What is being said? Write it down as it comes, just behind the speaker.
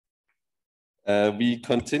We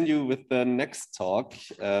continue with the next talk,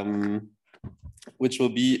 which will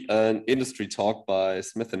be an industry talk by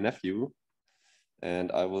Smith&Nephew.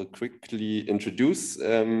 And I will quickly introduce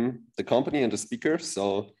the company and the speaker.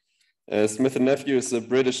 So Smith&Nephew is a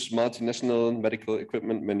British multinational medical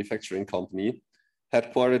equipment manufacturing company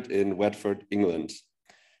headquartered in Watford, England.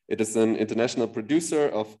 It is an international producer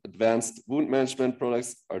of advanced wound management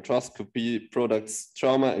products, arthroscopy products,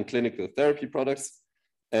 trauma and clinical therapy products,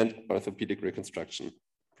 and orthopedic reconstruction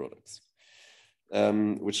products,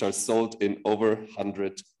 which are sold in over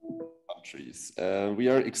 100 countries. We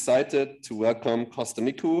are excited to welcome Costa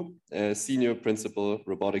Nikou, a Senior Principal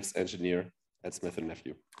Robotics Engineer at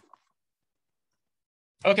Smith&Nephew.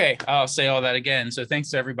 Okay, I'll say all that again. So thanks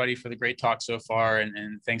to everybody for the great talk so far,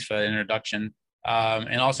 and thanks for that introduction.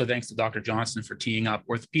 And also thanks to Dr. Johnson for teeing up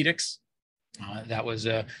orthopedics. That was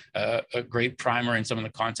a great primer in some of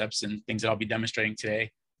the concepts and things that I'll be demonstrating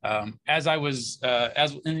today. As was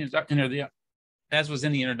in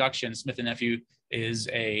the introduction, Smith&Nephew is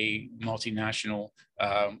a multinational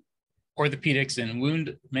orthopedics and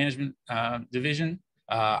wound management division.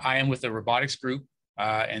 I am with the robotics group,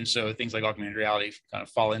 and so things like augmented reality kind of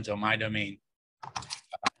fall into my domain.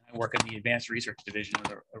 I work in the advanced research division of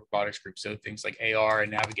the robotics group, so things like AR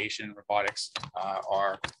and navigation and robotics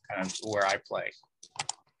are kind of where I play.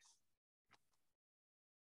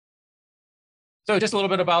 So just a little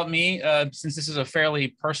bit about me. Since this is a fairly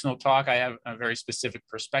personal talk, I have a very specific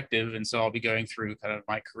perspective, and so I'll be going through kind of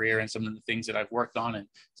my career and some of the things that I've worked on and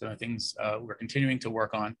some of the things we're continuing to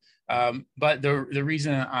work on. But the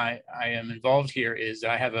reason I am involved here is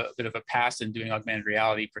I have a bit of a past in doing augmented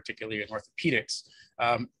reality, particularly in orthopedics.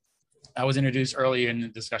 I was introduced earlier in the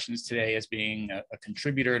discussions today as being a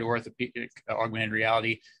contributor to orthopedic augmented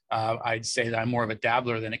reality. I'd say that I'm more of a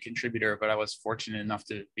dabbler than a contributor, but I was fortunate enough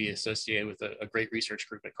to be associated with a great research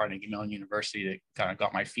group at Costa Nikou University that kind of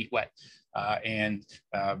got my feet wet and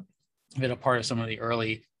been a part of some of the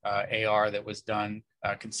early AR that was done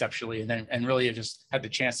conceptually, and really have just had the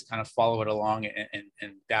chance to kind of follow it along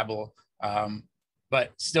and dabble.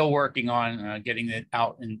 But still working on getting it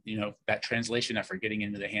out and, that translation effort, getting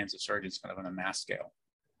into the hands of surgeons kind of on a mass scale.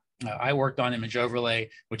 I worked on image overlay,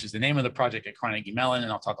 which is the name of the project at Costa Nikou, and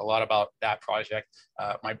I'll talk a lot about that project.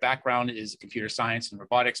 My background is a computer science and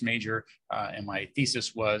robotics major, and my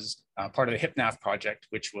thesis was part of the HipNav project,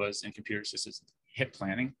 which was in computer assisted hip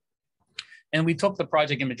planning. And we took the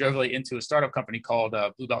project image overlay into a startup company called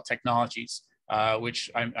Blue Belt Technologies, which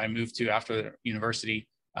I moved to after the university.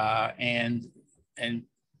 And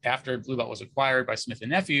after Blue Belt was acquired by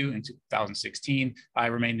Smith&Nephew in 2016, I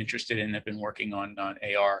remained interested and have been working on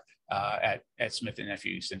AR at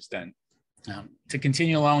Smith&Nephew since then. To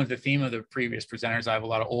continue along with the theme of the previous presenters, I have a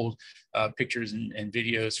lot of old pictures and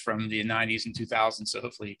videos from the 90s and 2000s, so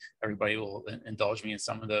hopefully everybody will indulge me in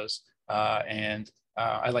some of those.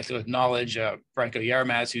 I'd like to acknowledge Branko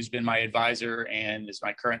Yaramaz, who's been my advisor and is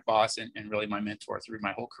my current boss and really my mentor through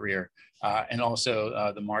my whole career, and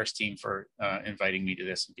also the MARSS team for inviting me to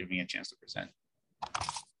this and giving me a chance to present.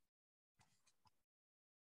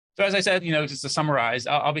 So as I said, just to summarize,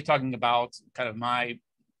 I'll be talking about kind of my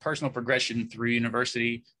personal progression through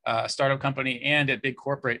university, startup company, and at big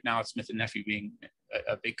corporate, now it's Smith&Nephew being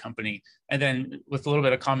a big company, and then with a little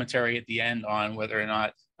bit of commentary at the end on whether or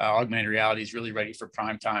not augmented reality is really ready for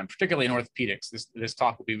prime time, particularly in orthopedics. This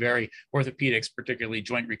talk will be very orthopedics, particularly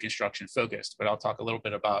joint reconstruction focused, but I'll talk a little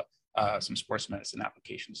bit about some sports medicine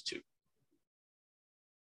applications too.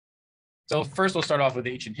 So first, we'll start off with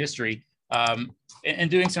ancient history. And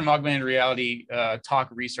doing some augmented reality talk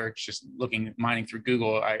research, just mining through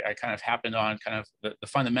Google, I kind of happened on kind of the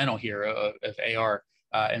fundamental here of AR.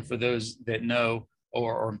 And for those that know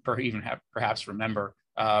or even perhaps remember,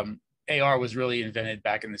 AR was really invented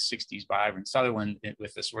back in the 60s by Ivan Sutherland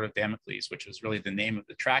with the Sword of Damocles, which was really the name of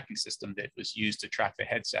the tracking system that was used to track the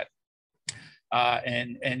headset.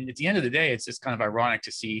 And at the end of the day, it's just kind of ironic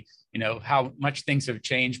to see, how much things have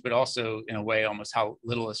changed, but also in a way, almost how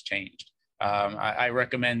little has changed. I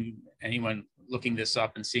recommend anyone looking this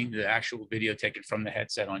up and seeing the actual video taken from the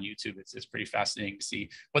headset on YouTube. It's pretty fascinating to see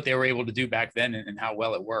what they were able to do back then and how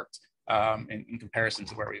well it worked in comparison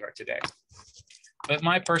to where we are today. But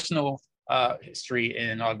my personal history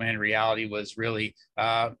in augmented reality was really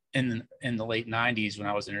in the late 90s when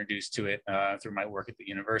I was introduced to it through my work at the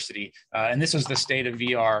university. And this was the state of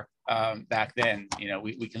VR back then.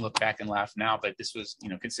 We can look back and laugh now, but this was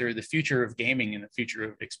considered the future of gaming and the future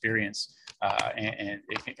of experience. And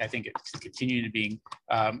I think it's continued to be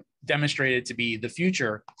demonstrated to be the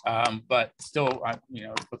future. But still,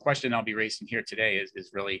 the question I'll be raising here today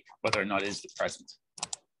is really whether or not it is the present.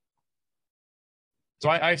 So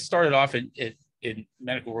I started off in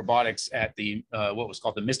medical robotics at the what was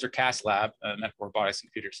called the Mr. Cass Lab, Medical Robotics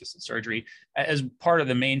and Computer Assisted Surgery, as part of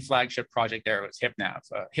the main flagship project there was HipNav.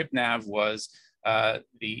 HipNav was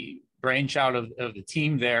the brainchild of the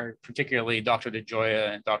team there, particularly Dr.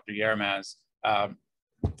 DeGioia and Dr. Yermaz,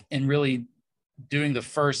 in really doing the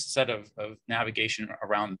first set of navigation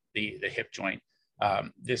around the hip joint.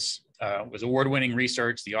 This was award-winning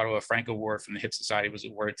research. The Otto Frank Award from the Hip Society was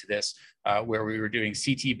awarded to this, where we were doing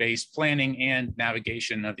CT-based planning and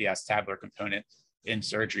navigation of the acetabular component in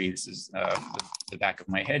surgery. This is the back of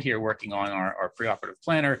my head here, working on our preoperative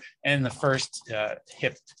planner and the first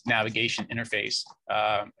hip navigation interface.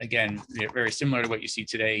 Again, very similar to what you see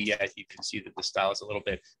today, yet you can see that the style is a little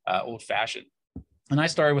bit old-fashioned. And I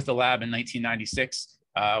started with the lab in 1996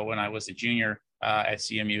 when I was a junior at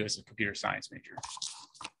CMU as a computer science major.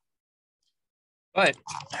 But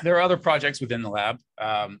there are other projects within the lab.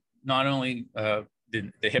 Not only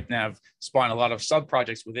did the HipNav spawn a lot of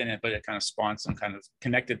sub-projects within it, but it kind of spawned some kind of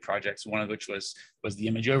connected projects, one of which was the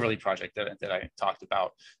image overlay project that I talked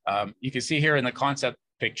about. You can see here in the concept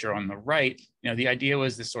picture on the right, the idea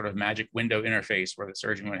was this sort of magic window interface where the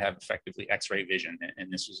surgeon would have effectively X-ray vision.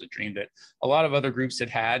 And this was a dream that a lot of other groups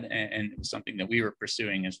had, and it was something that we were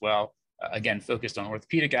pursuing as well. Again, focused on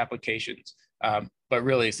orthopedic applications, but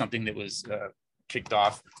really something that was kicked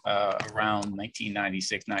off around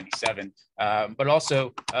 1996, 97, but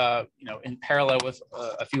also, in parallel with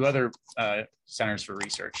a few other centers for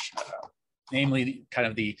research, namely kind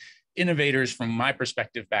of the innovators from my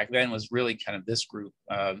perspective back then was really kind of this group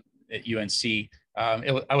at UNC.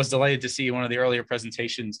 I was delighted to see one of the earlier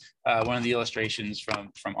presentations, one of the illustrations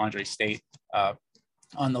from Andre State.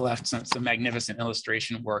 On the left, some magnificent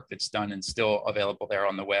illustration work that's done and still available there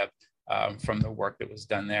on the web from the work that was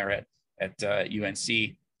done there at UNC.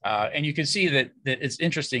 And you can see that it's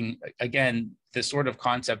interesting, again, the sort of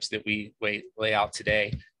concepts that we lay out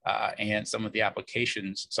today and some of the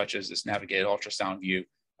applications, such as this navigated ultrasound view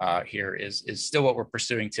here is still what we're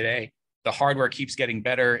pursuing today. The hardware keeps getting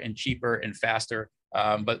better and cheaper and faster,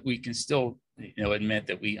 but we can still admit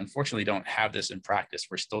that we unfortunately don't have this in practice.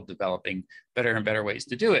 We're still developing better and better ways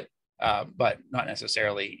to do it, but not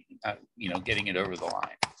necessarily getting it over the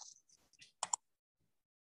line.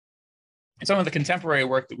 And some of the contemporary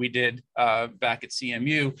work that we did back at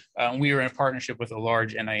CMU, we were in a partnership with a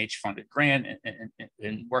large NIH-funded grant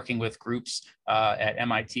and working with groups at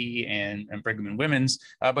MIT and Brigham and Women's,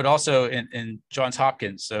 but also in Johns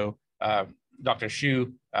Hopkins. So Dr.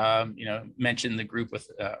 Xu, mentioned the group with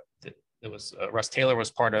that was Russ Taylor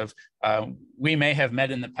was part of. We may have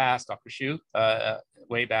met in the past, Dr. Xu,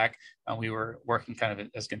 way back. We were working kind of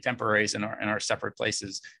as contemporaries in our separate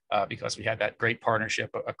places because we had that great partnership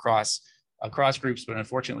across groups, but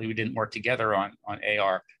unfortunately we didn't work together on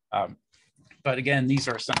AR. But again, these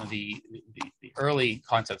are some of the early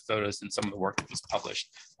concept photos and some of the work that was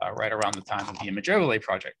published right around the time of the image overlay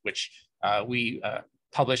project, which we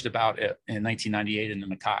published about it in 1998 in the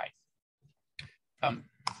Mackay.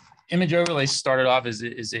 Image overlay started off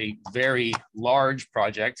as a very large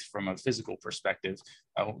project from a physical perspective.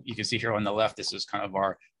 You can see here on the left, this is kind of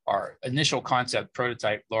our initial concept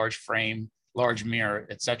prototype, large frame, large mirror,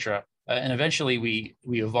 etc. And eventually we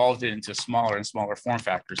evolved it into smaller and smaller form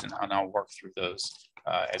factors, and I'll work through those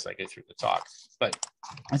as I go through the talk. But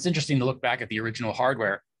it's interesting to look back at the original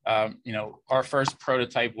hardware. Our first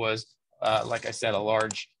prototype was, like I said, a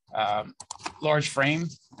large frame.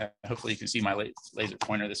 Hopefully you can see my laser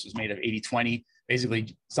pointer. This was made of 80/20,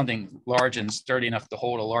 basically something large and sturdy enough to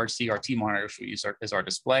hold a large CRT monitor, which we use as our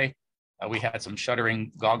display. We had some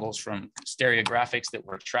shuttering goggles from Stereographics that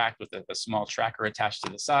were tracked with a small tracker attached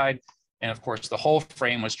to the side. And of course, the whole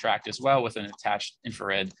frame was tracked as well with an attached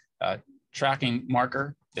infrared tracking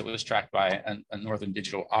marker that was tracked by a Northern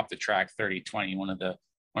Digital OptiTrack 3020, one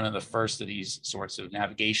of the first of these sorts of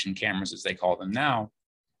navigation cameras, as they call them now.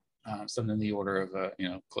 Something in the order of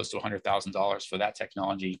close to $100,000 for that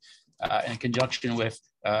technology, in conjunction with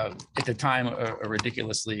at the time a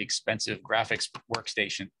ridiculously expensive graphics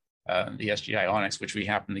workstation, the SGI Onyx, which we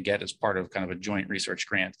happened to get as part of kind of a joint research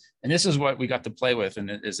grant. And this is what we got to play with.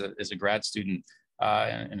 And as a grad student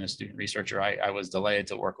and a student researcher, I was delighted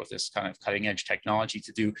to work with this kind of cutting edge technology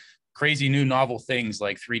to do crazy new novel things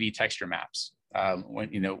like 3D texture maps.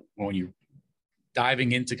 When you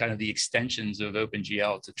diving into kind of the extensions of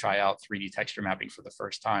OpenGL to try out 3D texture mapping for the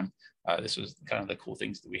first time. This was kind of the cool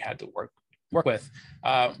things that we had to work with.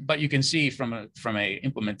 But you can see from a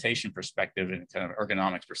implementation perspective and kind of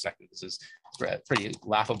ergonomics perspective, this is pretty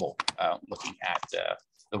laughable looking at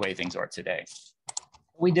the way things are today.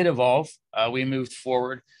 We did evolve. We moved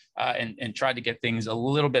forward and tried to get things a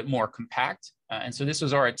little bit more compact. And so this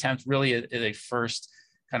was our attempt really at a first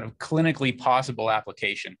kind of clinically possible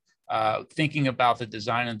application, thinking about the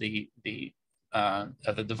design of the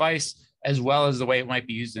device, as well as the way it might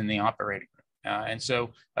be used in the operating room. And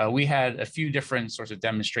so we had a few different sorts of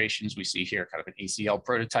demonstrations. We see here kind of an ACL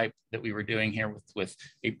prototype that we were doing here with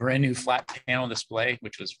a brand new flat panel display,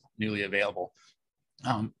 which was newly available.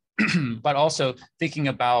 But also thinking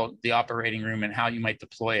about the operating room and how you might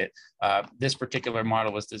deploy it. This particular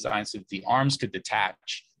model was designed so that the arms could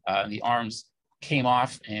detach. The arms came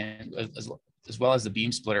off, and as well as the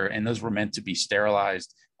beam splitter, and those were meant to be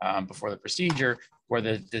sterilized before the procedure, where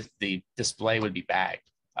the display would be bagged.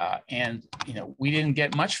 And we didn't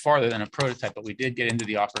get much farther than a prototype, but we did get into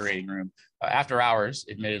the operating room after hours,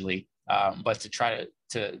 admittedly, but to try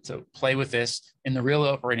to play with this in the real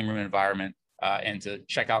operating room environment, and to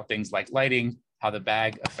check out things like lighting, how the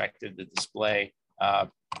bag affected the display.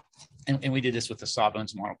 And we did this with the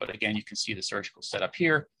Sawbones model, but again, you can see the surgical setup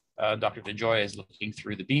here. Dr. DeJoy is looking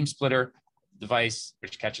through the beam splitter device,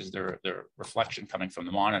 which catches the reflection coming from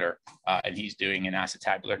the monitor, and he's doing an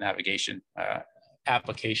acetabular navigation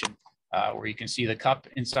application where you can see the cup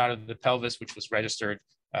inside of the pelvis, which was registered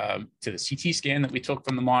to the CT scan that we took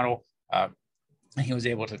from the model. And he was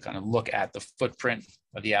able to kind of look at the footprint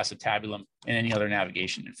of the acetabulum and any other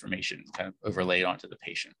navigation information kind of overlaid onto the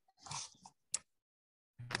patient.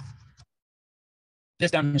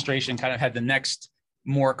 This demonstration kind of had the next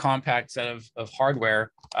more compact set of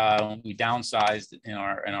hardware. We downsized in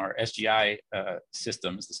our SGI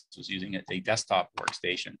systems. This was using a desktop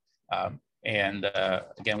workstation. And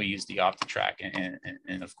again, we used the OptiTrack,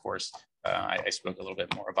 and of course, I spoke a little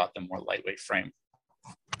bit more about the more lightweight frame.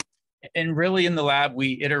 And really in the lab,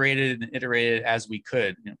 we iterated and iterated as we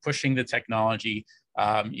could, pushing the technology,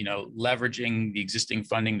 leveraging the existing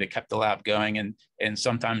funding that kept the lab going. And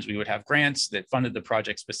sometimes we would have grants that funded the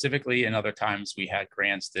project specifically, and other times we had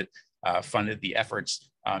grants that funded the efforts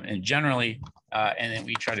and generally, and then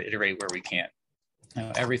we try to iterate where we can.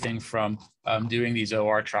 Everything from doing these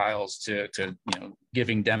OR trials to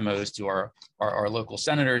giving demos to our local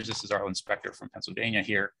senators. This is our inspector from Pennsylvania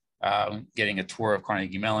here, getting a tour of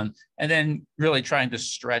Carnegie Mellon, and then really trying to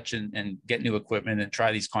stretch and get new equipment and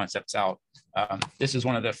try these concepts out. This is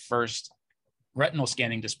one of the first retinal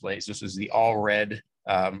scanning displays. This is the all red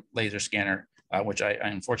laser scanner, which I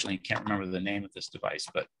unfortunately can't remember the name of this device,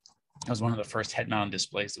 but it was one of the first head mount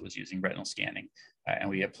displays that was using retinal scanning. And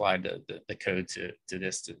we applied the code to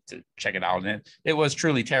this to check it out. And it was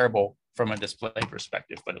truly terrible from a display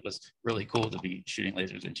perspective, but it was really cool to be shooting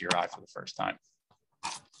lasers into your eye for the first time.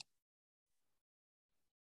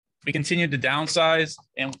 We continued to downsize,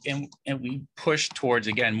 and we pushed towards,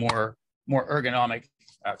 again, more ergonomic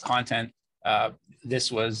content.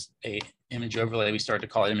 This was a image overlay. We started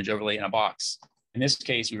to call it image overlay in a box. In this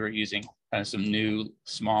case, we were using kind of some new,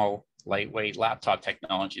 small, lightweight laptop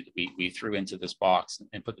technology that we threw into this box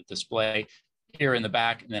and put the display here in the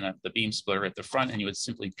back, and then the beam splitter at the front, and you would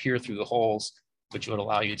simply peer through the holes, which would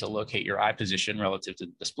allow you to locate your eye position relative to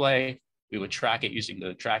the display. We would track it using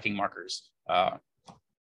the tracking markers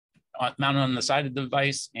mounted on the side of the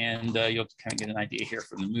device, and you'll kind of get an idea here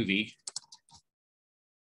from the movie.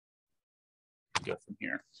 Go from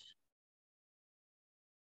here.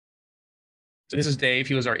 So this is Dave.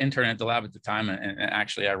 He was our intern at the lab at the time, and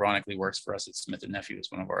actually, ironically, works for us at Smith&Nephew as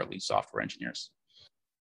one of our lead software engineers.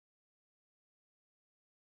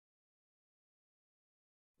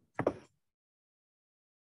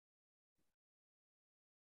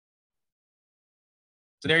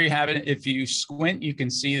 So there you have it. If you squint, you can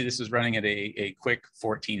see that this is running at a quick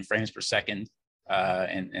 14 frames per second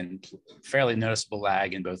and fairly noticeable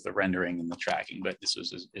lag in both the rendering and the tracking, but this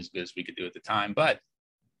was as good as we could do at the time. But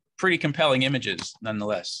pretty compelling images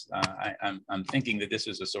nonetheless. I'm thinking that this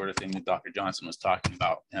is the sort of thing that Dr. Johnson was talking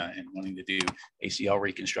about and wanting to do ACL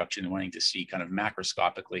reconstruction and wanting to see kind of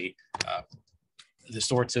macroscopically the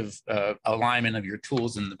sorts of alignment of your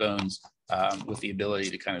tools in the bones with the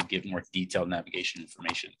ability to kind of give more detailed navigation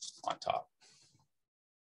information on top.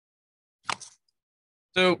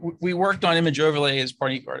 So we worked on image overlay as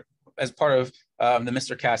part of the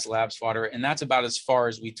Mr. Cass Labs fodder, and that's about as far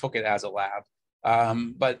as we took it as a lab.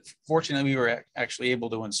 But fortunately, we were actually able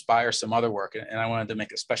to inspire some other work, and I wanted to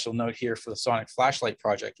make a special note here for the Sonic Flashlight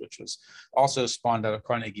project, which was also spawned out of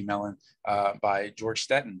Carnegie Mellon by George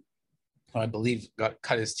Stetton, who I believe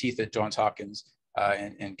cut his teeth at Johns Hopkins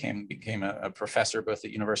and became a professor both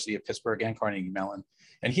at University of Pittsburgh and Carnegie Mellon.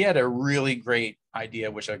 And he had a really great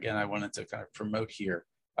idea, which again, I wanted to kind of promote here.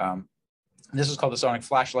 This is called the Sonic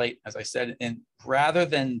Flashlight, as I said, and rather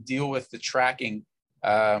than deal with the tracking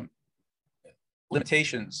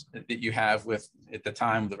limitations that you have with, at the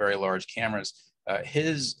time, the very large cameras.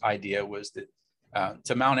 His idea was that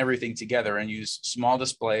to mount everything together and use small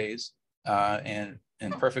displays and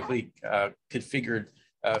perfectly configured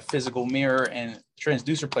physical mirror and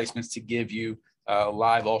transducer placements to give you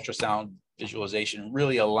live ultrasound visualization,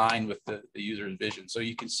 really aligned with the user's vision. So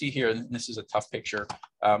you can see here, and this is a tough picture,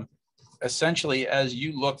 essentially, as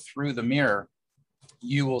you look through the mirror,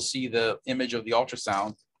 you will see the image of the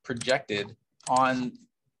ultrasound projected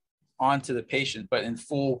onto the patient, but in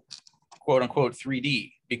full, quote unquote,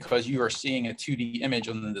 3D, because you are seeing a 2D image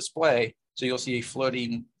on the display. So you'll see a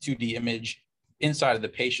floating 2D image inside of the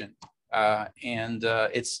patient. And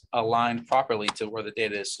it's aligned properly to where the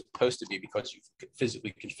data is supposed to be, because you've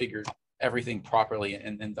physically configured everything properly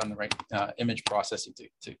and done the right image processing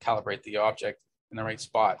to calibrate the object in the right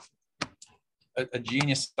spot. A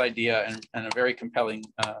genius idea and a very compelling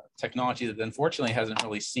technology that unfortunately hasn't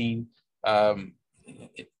really seen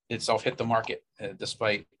itself hit the market,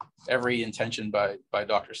 despite every intention by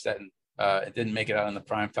Dr. Stettin. It didn't make it out in the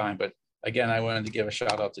prime time, but again, I wanted to give a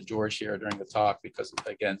shout out to George here during the talk, because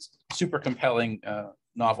again, super compelling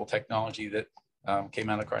novel technology that came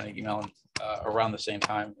out of Carnegie Mellon around the same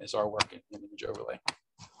time as our work in image overlay.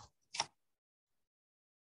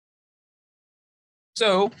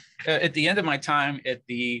 So at the end of my time at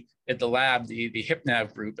the lab, the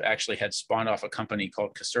HipNav group actually had spawned off a company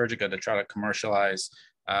called Casurgica to try to commercialize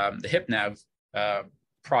the HipNav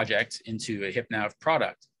project into a HipNav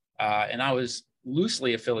product. And I was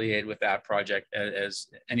loosely affiliated with that project, as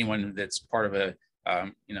anyone that's part of a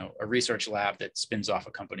research lab that spins off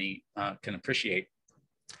a company can appreciate.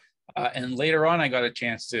 And later on, I got a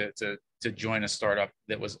chance to join a startup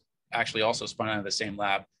that was actually also spun out of the same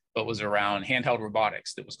lab, but was around handheld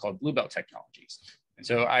robotics, that was called Bluebelt Technologies. And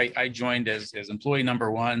so I joined as employee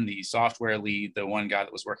number one, the software lead, the one guy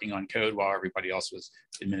that was working on code while everybody else was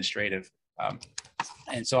administrative.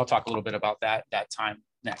 And so I'll talk a little bit about that time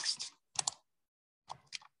next.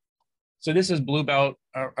 So this is Bluebelt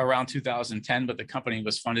around 2010, but the company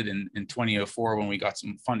was funded in 2004 when we got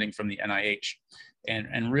some funding from the NIH.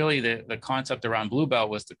 And really the concept around Bluebelt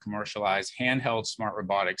was to commercialize handheld smart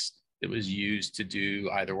robotics that was used to do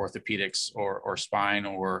either orthopedics or spine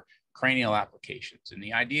or cranial applications. And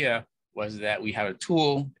the idea was that we have a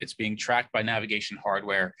tool, it's being tracked by navigation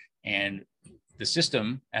hardware, and the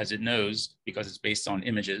system, as it knows, because it's based on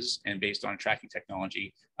images and based on tracking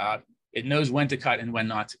technology, it knows when to cut and when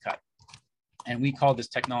not to cut. And we called this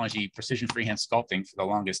technology precision freehand sculpting for the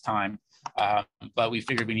longest time, but we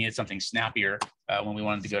figured we needed something snappier when we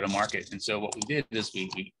wanted to go to market. And so what we did is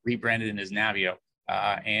we rebranded it as Navio,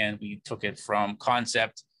 and we took it from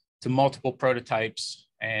concept to multiple prototypes,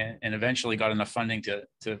 and eventually got enough funding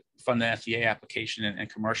to fund the FDA application and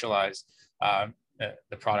commercialize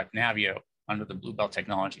the product Navio under the Bluebelt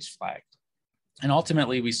Technologies flag. And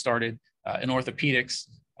ultimately, we started in orthopedics.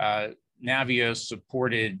 Navio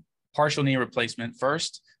supported partial knee replacement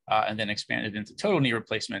first, and then expanded into total knee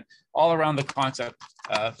replacement, all around the concept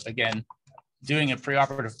of, again, doing a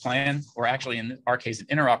preoperative plan, or actually in our case, an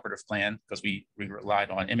intraoperative plan, because we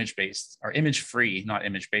relied on image-based or image-free, not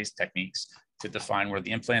image-based techniques to define where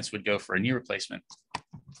the implants would go for a knee replacement.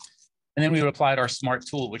 And then we applied our smart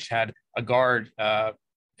tool, which had a guard at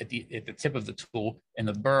the tip of the tool, and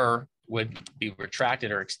the burr would be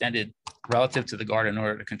retracted or extended relative to the guard in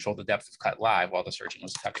order to control the depth of cut live while the surgeon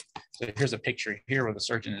was cutting. So here's a picture here where the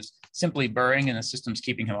surgeon is simply burring, and the system's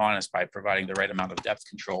keeping him honest by providing the right amount of depth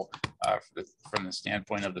control from the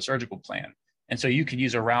standpoint of the surgical plan. And so you could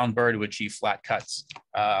use a round burr to achieve flat cuts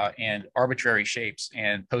and arbitrary shapes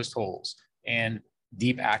and post holes and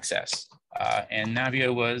deep access. And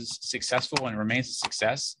Navio was successful and remains a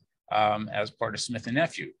success as part of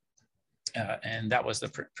Smith&Nephew. And that was the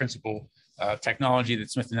principal technology that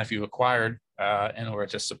Smith&Nephew acquired in order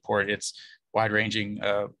to support its wide-ranging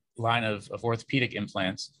line of orthopedic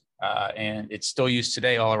implants. And it's still used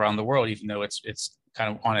today all around the world, even though it's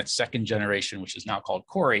kind of on its second generation, which is now called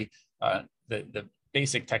Cori. The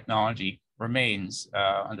basic technology remains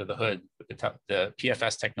under the hood, but the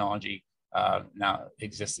PFS technology now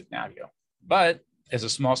exists at Navio. But as a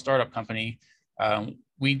small startup company,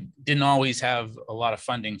 we didn't always have a lot of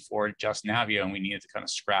funding for just Navio, and we needed to kind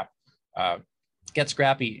of get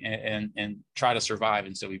scrappy and try to survive.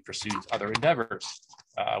 And so we pursued other endeavors.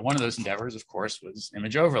 One of those endeavors, of course, was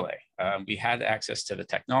image overlay. We had access to the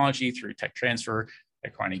technology through tech transfer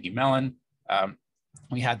at Carnegie Mellon.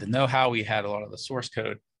 We had the know-how, we had a lot of the source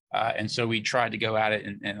code. And so we tried to go at it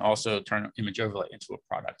and also turn image overlay into a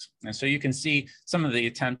product. And so you can see some of the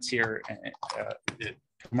attempts here at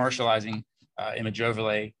commercializing image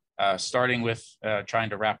overlay starting with trying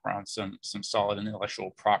to wrap around some solid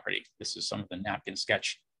intellectual property. This is some of the napkin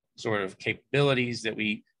sketch sort of capabilities that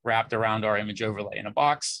we wrapped around our image overlay in a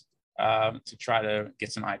box to try to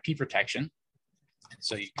get some IP protection.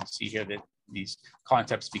 So you can see here that these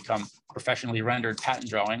concepts become professionally rendered patent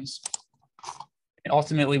drawings. And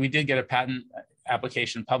ultimately, we did get a patent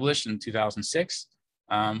application published in 2006,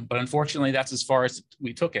 but unfortunately, that's as far as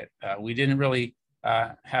we took it. We didn't really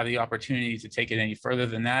have the opportunity to take it any further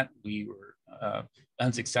than that. We were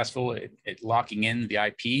unsuccessful at locking in the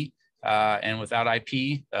IP, and without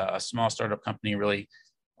IP, a small startup company really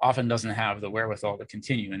often doesn't have the wherewithal to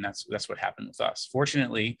continue, and that's what happened with us.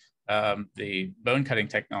 Fortunately, the bone cutting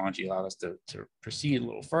technology allowed us to proceed a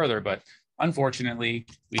little further, but unfortunately,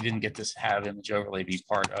 we didn't get to have image overlay be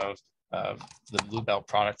part of the Blue Belt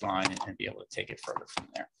product line and be able to take it further from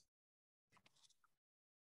there.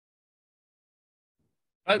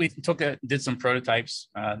 But we did some prototypes.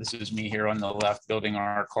 This is me here on the left building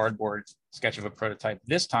our cardboard sketch of a prototype,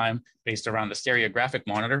 this time based around the stereographic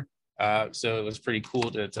monitor. So it was pretty cool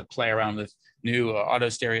to play around with new auto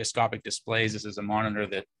stereoscopic displays. This is a monitor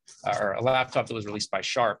that, or a laptop that was released by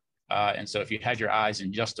Sharp. And so if you had your eyes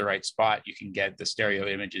in just the right spot, you can get the stereo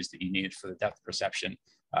images that you needed for the depth perception.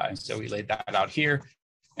 And so we laid that out here,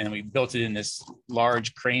 and we built it in this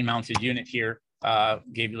large crane mounted unit here,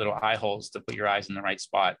 gave you little eye holes to put your eyes in the right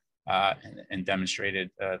spot, and demonstrated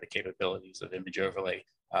the capabilities of image overlay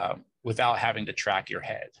without having to track your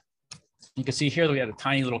head. You can see here that we had a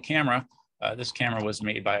tiny little camera. This camera was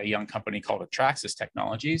made by a young company called Atraxis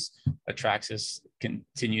Technologies. Atraxis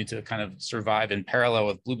continued to kind of survive in parallel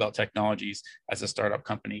with Blue Belt Technologies as a startup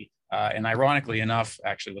company. And ironically enough,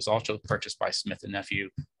 actually was also purchased by Smith&Nephew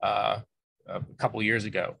a couple years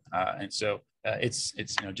ago. And so it's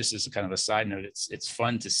just as kind of a side note, it's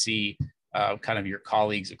fun to see kind of your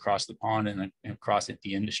colleagues across the pond and across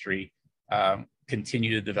the industry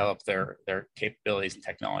continue to develop their capabilities and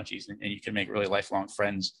technologies, and you can make really lifelong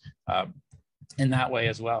friends in that way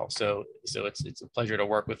as well. So it's a pleasure to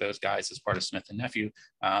work with those guys as part of Smith&Nephew,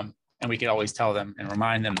 and we could always tell them and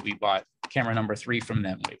remind them that we bought camera number 3 from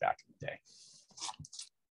them way back in the day.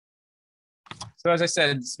 So as I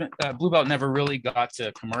said, Blue Belt never really got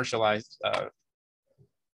to commercialize the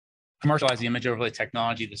image overlay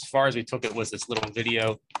technology. As far as we took it was this little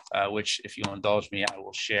video, which if you'll indulge me, I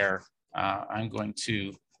will share. I'm going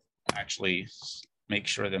to actually make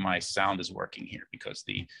sure that my sound is working here because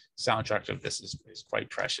the soundtrack of this is quite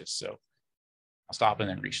precious. So I'll stop and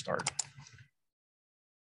then restart.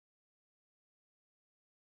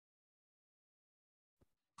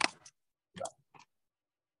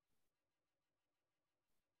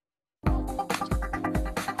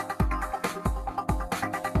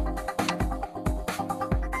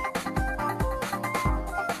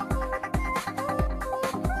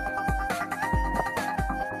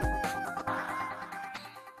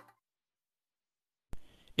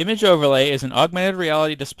 Image overlay is an augmented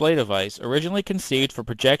reality display device originally conceived for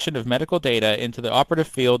projection of medical data into the operative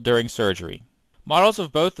field during surgery. Models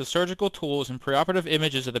of both the surgical tools and preoperative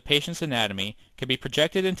images of the patient's anatomy can be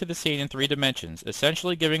projected into the scene in 3 dimensions,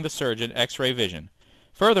 essentially giving the surgeon X-ray vision.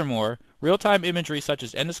 Furthermore, real-time imagery such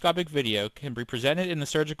as endoscopic video can be presented in the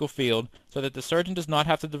surgical field so that the surgeon does not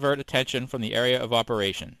have to divert attention from the area of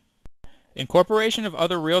operation. Incorporation of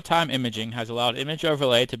other real-time imaging has allowed image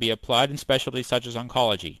overlay to be applied in specialties such as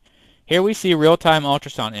oncology. Here we see real-time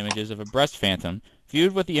ultrasound images of a breast phantom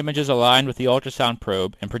viewed with the images aligned with the ultrasound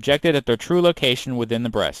probe and projected at their true location within the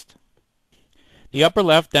breast. The upper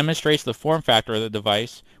left demonstrates the form factor of the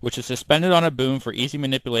device, which is suspended on a boom for easy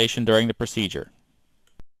manipulation during the procedure.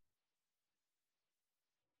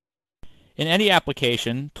 In any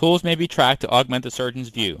application, tools may be tracked to augment the surgeon's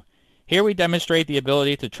view. Here we demonstrate the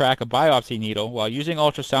ability to track a biopsy needle while using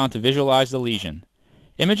ultrasound to visualize the lesion.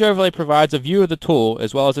 Image overlay provides a view of the tool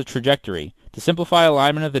as well as a trajectory to simplify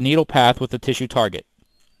alignment of the needle path with the tissue target.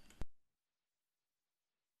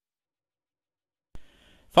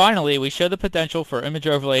 Finally, we show the potential for image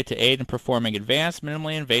overlay to aid in performing advanced,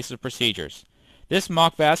 minimally invasive procedures. This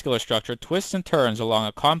mock vascular structure twists and turns along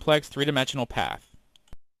a complex 3-dimensional path.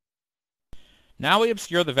 Now we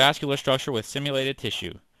obscure the vascular structure with simulated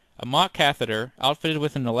tissue. A mock catheter, outfitted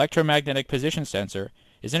with an electromagnetic position sensor,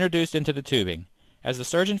 is introduced into the tubing. As the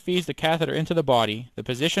surgeon feeds the catheter into the body, the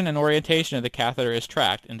position and orientation of the catheter is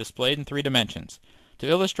tracked and displayed in 3 dimensions. To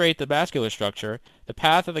illustrate the vascular structure, the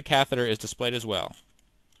path of the catheter is displayed as well.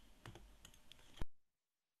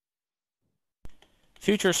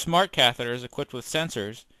 Future smart catheters equipped with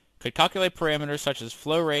sensors could calculate parameters such as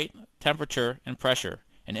flow rate, temperature, and pressure.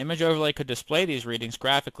 An image overlay could display these readings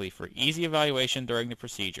graphically for easy evaluation during the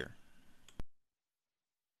procedure.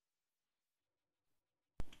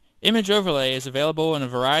 Image overlay is available in a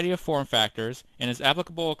variety of form factors and is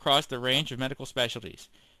applicable across the range of medical specialties.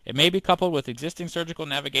 It may be coupled with existing surgical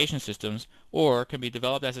navigation systems or can be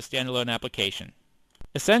developed as a standalone application.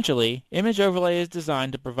 Essentially, image overlay is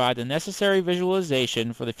designed to provide the necessary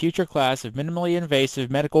visualization for the future class of minimally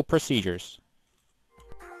invasive medical procedures.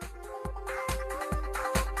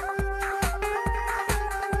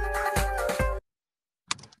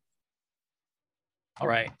 All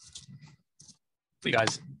right. You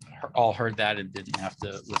guys all heard that and didn't have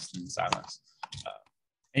to listen in silence.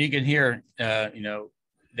 And you can hear, you know,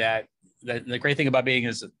 that the great thing about being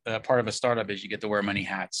as a part of a startup is you get to wear many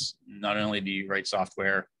hats. Not only do you write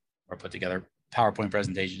software or put together PowerPoint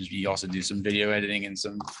presentations, but you also do some video editing and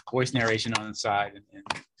some voice narration on the side. And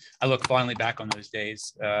I look fondly back on those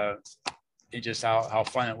days. It just how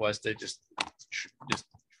fun it was to just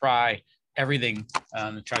try everything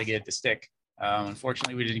to try to get it to stick.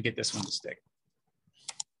 Unfortunately, we didn't get this one to stick.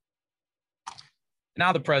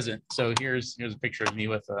 Now the present. So here's a picture of me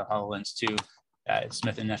with a HoloLens 2 at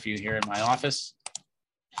Smith&Nephew here in my office.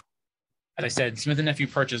 As I said, Smith&Nephew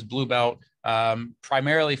purchased Blue Belt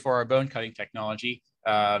primarily for our bone cutting technology.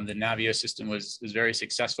 The Navio system was very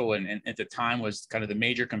successful, and at the time was kind of the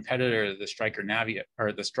major competitor to the Stryker Navio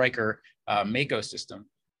or the Stryker Mako system.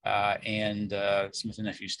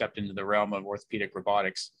 Smith&Nephew stepped into the realm of orthopedic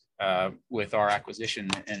robotics with our acquisition,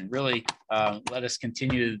 and really let us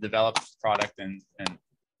continue to develop the product,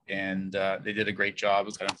 and they did a great job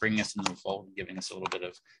of kind of bringing us into the fold and giving us a little bit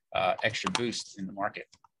of extra boost in the market.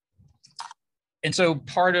 And so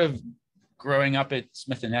part of growing up at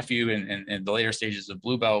Smith&Nephew and the later stages of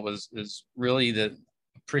Blue Belt was really the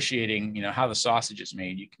appreciating, you know, how the sausage is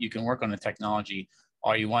made. You can work on the technology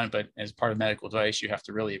all you want, but as part of medical device, you have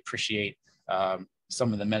to really appreciate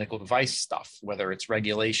some of the medical device stuff, whether it's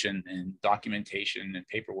regulation and documentation and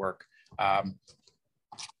paperwork. A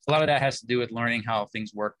lot of that has to do with learning how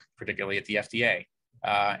things work, particularly at the FDA.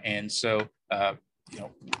 You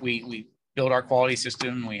know, we built our quality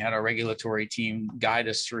system. We had our regulatory team guide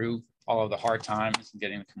us through all of the hard times and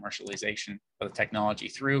getting the commercialization of the technology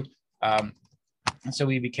through. And so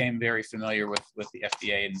we became very familiar with the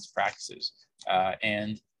FDA and its practices.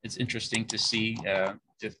 And it's interesting to see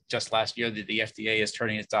just last year that the FDA is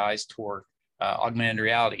turning its eyes toward augmented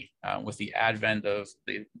reality with the advent of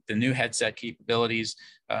the new headset capabilities,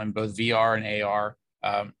 both VR and AR.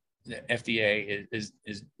 The FDA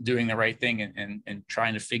is doing the right thing and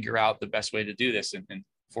trying to figure out the best way to do this. And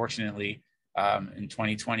fortunately, in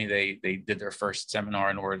 2020, they did their first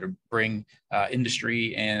seminar in order to bring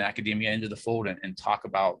industry and academia into the fold and talk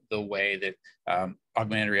about the way that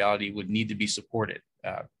augmented reality would need to be supported.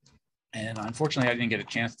 And unfortunately, I didn't get a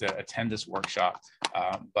chance to attend this workshop,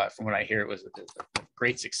 but from what I hear, it was a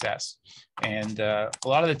great success. And a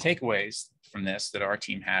lot of the takeaways from this that our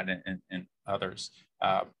team had and others,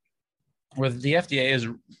 where the FDA is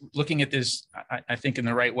looking at this, I think, in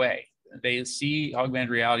the right way. They see augmented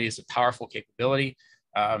reality as a powerful capability.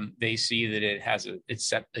 They see that it has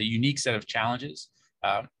a unique set of challenges,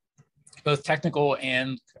 both technical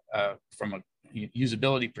and from a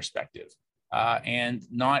usability perspective. And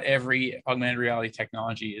not every augmented reality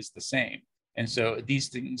technology is the same. And so these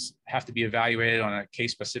things have to be evaluated on a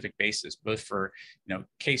case-specific basis, both for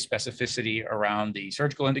case specificity around the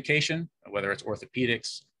surgical indication, whether it's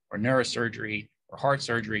orthopedics or neurosurgery or heart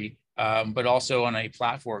surgery, but also on a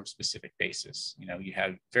platform-specific basis. You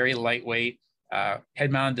have very lightweight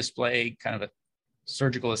head-mounted display, kind of a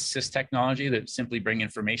surgical assist technology that simply bring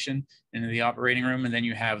information into the operating room, and then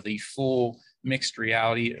you have the full mixed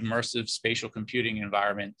reality, immersive spatial computing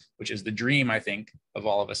environment, which is the dream, I think, of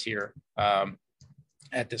all of us here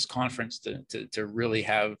at this conference to really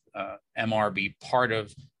have MR be part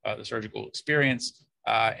of the surgical experience.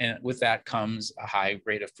 And with that comes a high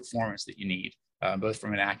rate of performance that you need, both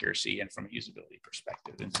from an accuracy and from a usability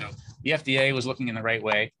perspective. And so the FDA was looking in the right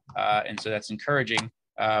way. And so that's encouraging.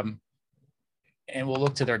 And we'll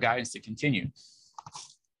look to their guidance to continue.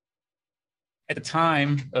 At the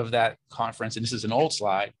time of that conference, and this is an old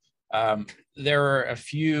slide, there were a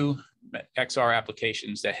few XR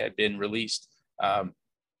applications that had been released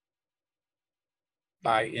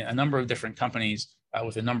by a number of different companies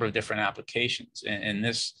with a number of different applications. And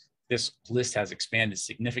this list has expanded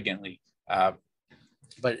significantly.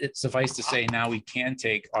 But it's suffice to say, now we can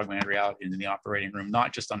take augmented reality into the operating room,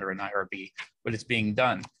 not just under an IRB, but it's being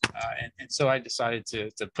done. And so I decided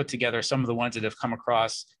to put together some of the ones that have come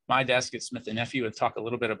across my desk at Smith&Nephew and talk a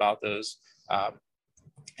little bit about those.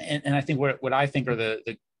 And I think what I think are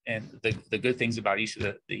the good things about each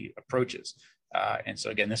of the approaches. And so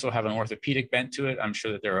again, this will have an orthopedic bent to it. I'm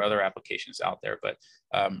sure that there are other applications out there, but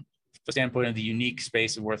the standpoint of the unique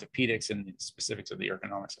space of orthopedics and the specifics of the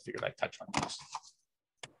ergonomics, I figured I'd touch on those.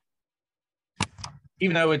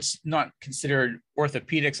 Even though it's not considered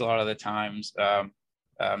orthopedics a lot of the times,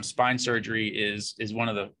 spine surgery is one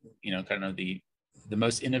of the, kind of the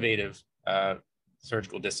most innovative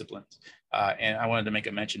surgical disciplines. And I wanted to make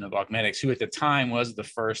a mention of Augmetics, who at the time was the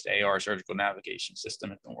first AR surgical navigation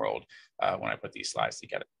system in the world when I put these slides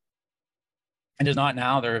together. And is not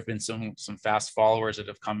now. There have been some fast followers that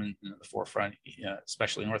have come in the forefront,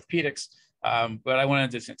 especially in orthopedics. But I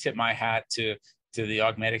wanted to tip my hat to the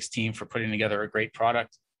Augmetics team for putting together a great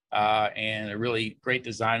product and a really great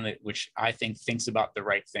design which I think thinks about the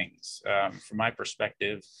right things. From my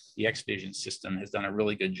perspective, the X-Vision system has done a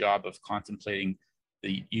really good job of contemplating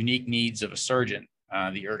the unique needs of a surgeon,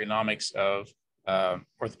 the ergonomics of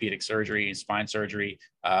orthopedic surgery and spine surgery,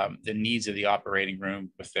 the needs of the operating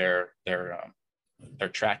room with their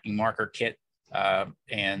tracking marker kit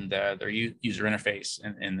and their user interface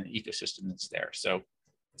and the ecosystem that's there. So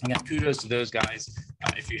again, kudos to those guys.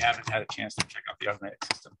 If you haven't had a chance to check out the Augmented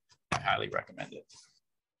system, I highly recommend it.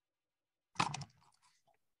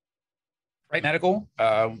 Wright Medical,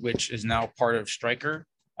 which is now part of Stryker,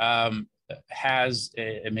 has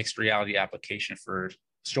a mixed reality application for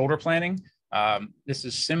shoulder planning. This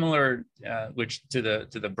is similar to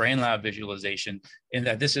the BrainLab visualization in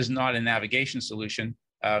that this is not a navigation solution.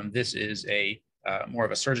 This is more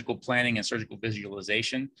of a surgical planning and surgical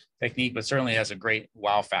visualization technique, but certainly has a great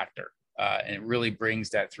wow factor. And it really brings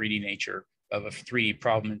that 3D nature of a 3D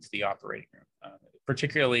problem into the operating room,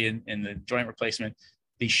 particularly in the joint replacement,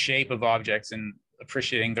 the shape of objects and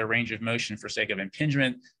appreciating their range of motion for sake of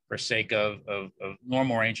impingement, for sake of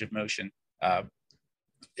normal range of motion.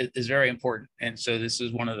 Is very important. And so this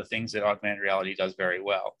is one of the things that augmented reality does very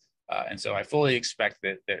well. And so I fully expect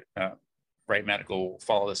that Wright Medical will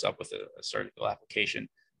follow this up with a surgical application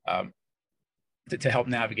to help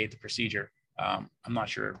navigate the procedure. I'm not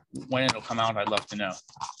sure when it'll come out. I'd love to know.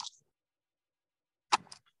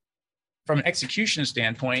 From an execution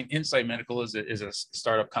standpoint, Insight Medical is a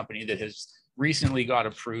startup company that has recently got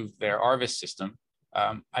approved their ARVIS system.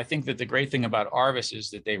 I think that the great thing about ARVIS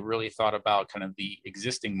is that they've really thought about kind of the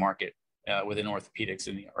existing market within orthopedics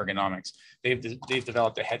and the ergonomics. They've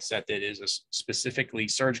developed a headset that is a specifically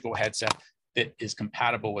surgical headset that is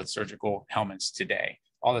compatible with surgical helmets today.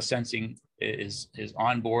 All the sensing is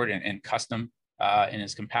on board and custom and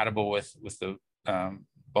is compatible with the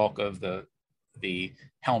bulk of the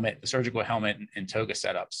helmet, the surgical helmet and toga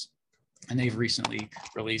setups. And they've recently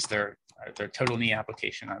released their total knee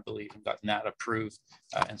application, I believe, and gotten that approved.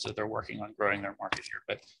 And so they're working on growing their market here.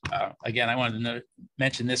 But again, I wanted to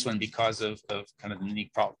mention this one because of kind of the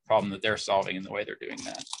unique problem that they're solving and the way they're doing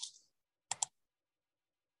that.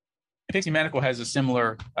 Pixie Medical has a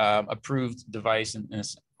similar approved device.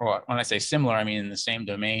 Or when I say similar, I mean in the same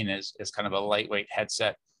domain as kind of a lightweight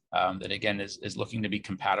headset that, again, is looking to be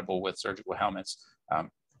compatible with surgical helmets.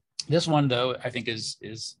 This one, though, I think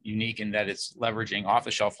is unique in that it's leveraging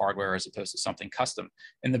off-the-shelf hardware as opposed to something custom.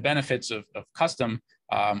 And the benefits of custom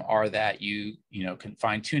are that you can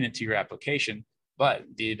fine-tune it to your application, but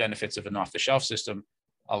the benefits of an off-the-shelf system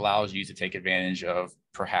allows you to take advantage of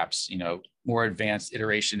perhaps more advanced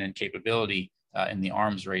iteration and capability in the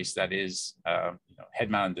arms race that is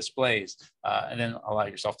head-mounted displays, and then allow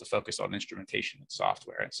yourself to focus on instrumentation and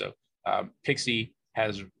software. And so Pixie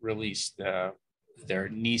has released their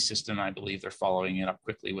knee system. I believe they're following it up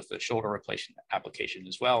quickly with the shoulder replacement application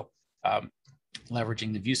as well,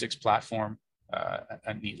 leveraging the Vuzix platform,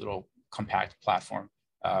 a neat little compact platform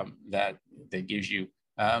that gives you,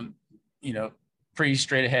 pretty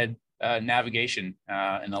straight ahead navigation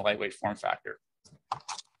in a lightweight form factor.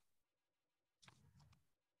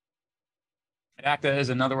 Acta is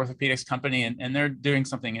another orthopedics company, and they're doing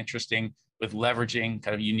something interesting with leveraging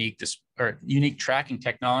kind of unique tracking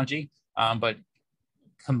technology, but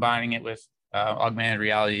combining it with augmented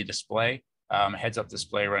reality display, heads-up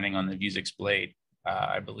display running on the Vuzix Blade,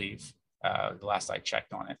 I believe, the last I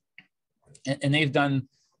checked on it. And they've done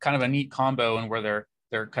kind of a neat combo and where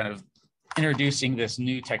they're kind of introducing this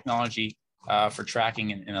new technology for tracking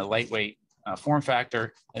in a lightweight form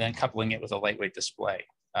factor, and then coupling it with a lightweight display,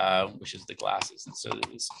 which is the glasses. And so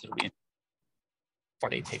it'll be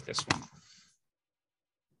before they take this one.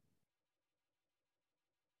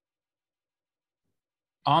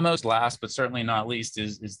 Almost last, but certainly not least,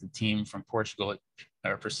 is the team from Portugal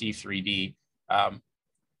at Perceive 3D.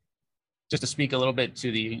 Just to speak a little bit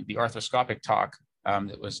to the arthroscopic talk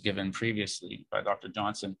that was given previously by Dr.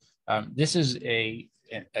 Johnson. This is a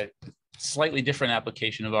slightly different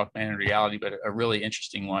application of augmented reality, but a really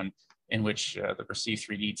interesting one in which the Perceive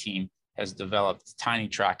 3D team has developed tiny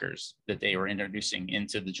trackers that they were introducing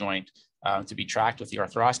into the joint to be tracked with the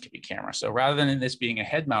arthroscopy camera. So rather than this being a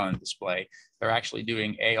head-mounted display, they're actually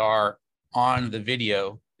doing AR on the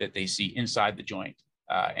video that they see inside the joint.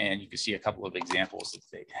 And you can see a couple of examples that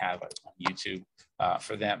they have on YouTube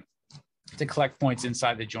for them to collect points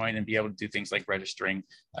inside the joint and be able to do things like registering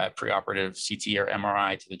preoperative CT or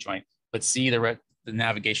MRI to the joint, but see the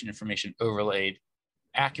navigation information overlaid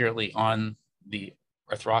accurately on the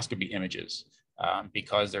arthroscopy images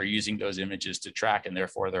because they're using those images to track, and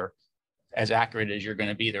therefore they're as accurate as you're going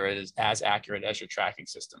to be. They're as accurate as your tracking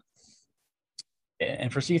system.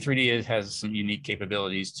 And for C3D, it has some unique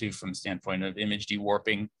capabilities too, from the standpoint of image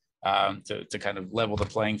dewarping to kind of level the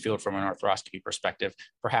playing field from an arthroscopy perspective,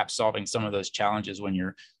 perhaps solving some of those challenges when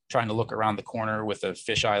you're trying to look around the corner with a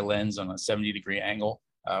fisheye lens on a 70-degree angle.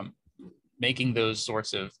 Making those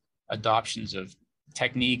sorts of adoptions of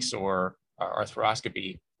techniques or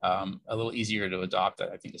arthroscopy a little easier to adopt,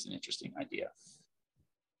 I think is an interesting idea.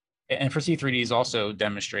 And for C3D is also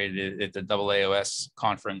demonstrated at the AAOS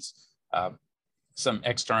conference, some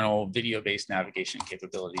external video-based navigation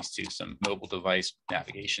capabilities to some mobile device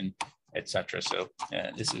navigation, et cetera. So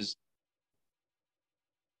this is.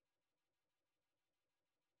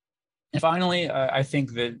 And finally, I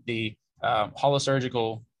think that the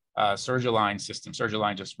holosurgical Surgiline system,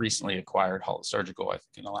 Surgiline just recently acquired holosurgical, I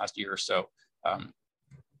think in the last year or so,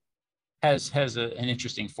 has an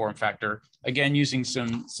interesting form factor, again, using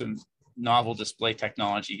some novel display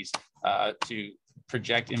technologies to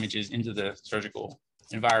project images into the surgical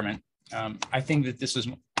environment. I think that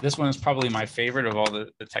this one is probably my favorite of all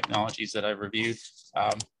the technologies that I've reviewed,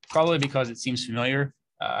 probably because it seems familiar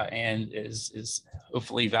and is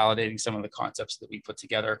hopefully validating some of the concepts that we put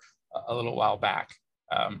together a little while back.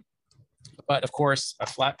 But of course, a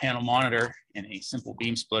flat panel monitor and a simple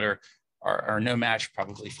beam splitter are no match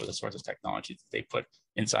probably for the sorts of technology that they put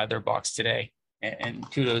inside their box today. And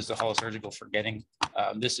kudos to holosurgical for getting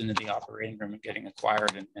this into the operating room and getting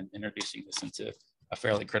acquired and introducing this into a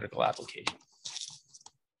fairly critical application.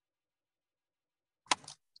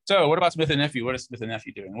 So what about Smith&Nephew? What is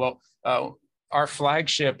Smith&Nephew doing? Well, our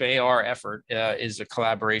flagship AR effort is a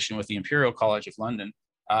collaboration with the Imperial College of London.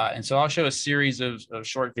 And so I'll show a series of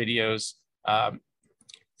short videos,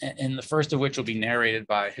 and the first of which will be narrated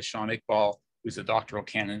by Hisham Iqbal, who's a doctoral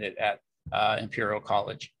candidate at Imperial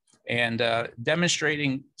College, and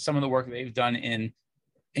demonstrating some of the work they've done in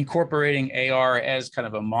incorporating AR as kind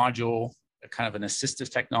of a module, kind of an assistive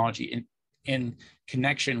technology in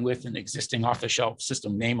connection with an existing off-the-shelf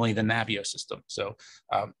system, namely the Navio system. So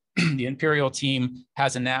the Imperial team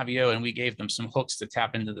has a Navio, and we gave them some hooks to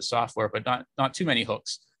tap into the software, but not too many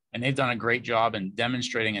hooks. And they've done a great job in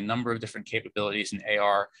demonstrating a number of different capabilities in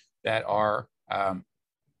AR that are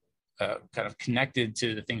kind of connected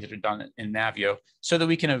to the things that are done in Navio, so that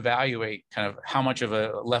we can evaluate kind of how much of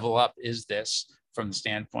a level up is this from the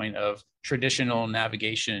standpoint of traditional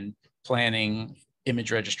navigation, planning,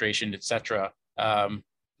 image registration, et cetera,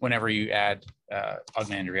 whenever you add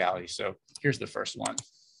augmented reality. So here's the first one.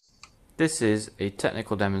 This is a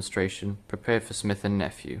technical demonstration prepared for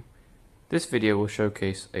Smith&Nephew. This video will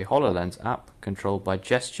showcase a HoloLens app controlled by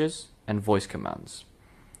gestures and voice commands.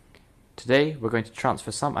 Today we're going to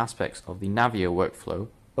transfer some aspects of the Navio workflow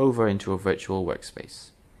over into a virtual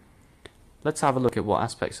workspace. Let's have a look at what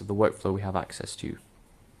aspects of the workflow we have access to.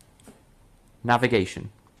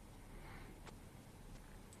 Navigation.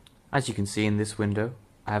 As you can see in this window,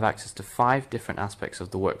 I have access to 5 different aspects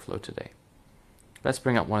of the workflow today. Let's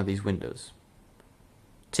bring up one of these windows.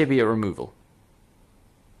 Tibia removal.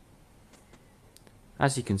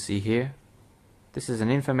 As you can see here, this is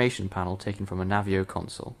an information panel taken from a Navio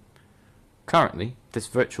console. Currently, this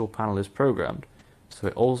virtual panel is programmed, so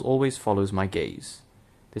it always follows my gaze.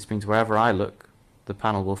 This means wherever I look, the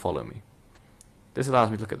panel will follow me. This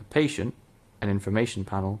allows me to look at the patient and information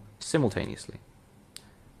panel simultaneously.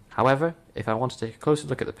 However, if I want to take a closer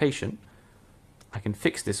look at the patient, I can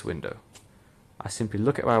fix this window. I simply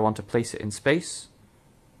look at where I want to place it in space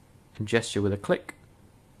and gesture with a click,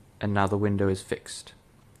 and now the window is fixed.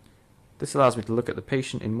 This allows me to look at the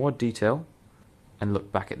patient in more detail and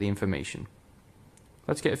look back at the information.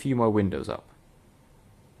 Let's get a few more windows up.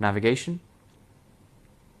 Navigation.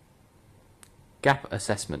 Gap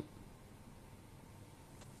assessment.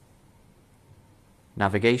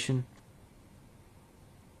 Navigation.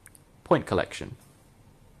 Point collection.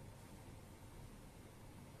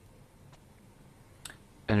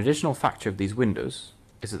 An additional factor of these windows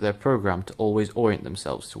is that they're programmed to always orient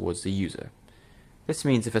themselves towards the user. This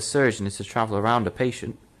means if a surgeon is to travel around a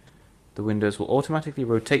patient, the windows will automatically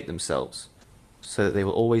rotate themselves so that they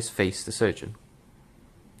will always face the surgeon.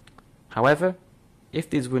 However, if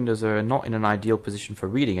these windows are not in an ideal position for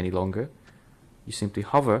reading any longer, you simply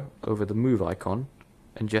hover over the move icon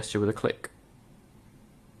and gesture with a click.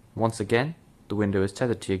 Once again, the window is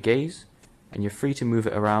tethered to your gaze, and you're free to move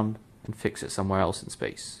it around and fix it somewhere else in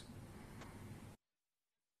space.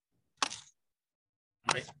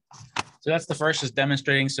 Right. So that's the first, is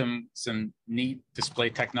demonstrating some neat display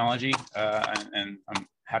technology, and I'm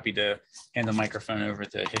happy to hand the microphone over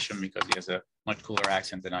to Hisham because he has a much cooler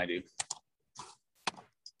accent than I do.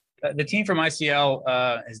 The team from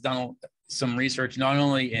ICL has done some research not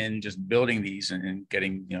only in just building these and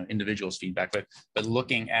getting individuals' feedback, but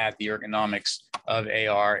looking at the ergonomics of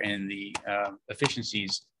AR and the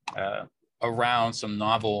efficiencies around some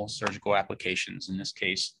novel surgical applications. In this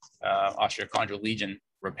case, osteochondral lesion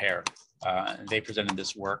repair. They presented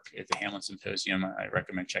this work at the Hamlin Symposium. I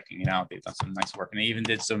recommend checking it out. They've done some nice work, and they even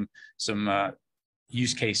did some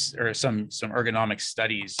use case or some ergonomic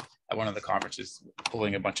studies at one of the conferences,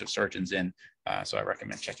 pulling a bunch of surgeons in. So I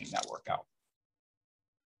recommend checking that work out.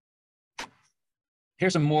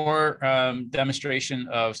 Here's a more demonstration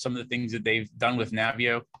of some of the things that they've done with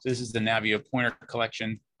Navio. So this is the Navio pointer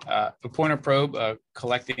collection. A pointer probe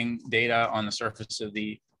collecting data on the surface of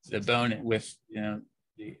the bone with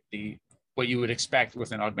what you would expect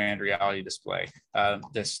with an augmented reality display.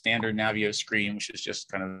 The standard Navio screen, which is just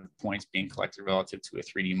kind of points being collected relative to a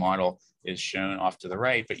 3D model, is shown off to the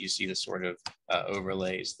right, but you see the sort of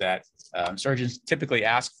overlays that surgeons typically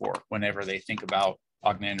ask for whenever they think about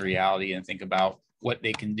augmented reality and think about what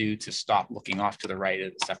they can do to stop looking off to the right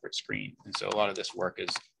at a separate screen. And so a lot of this work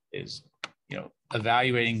is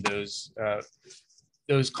evaluating those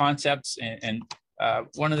concepts. And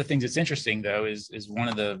one of the things that's interesting, though, is one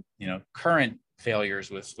of the current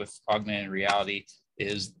failures with augmented reality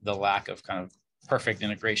is the lack of kind of perfect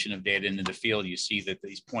integration of data into the field. You see that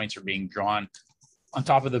these points are being drawn on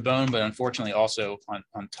top of the bone, but unfortunately also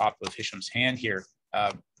on top of Hisham's hand here.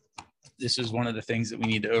 This is one of the things that we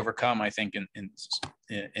need to overcome, I think,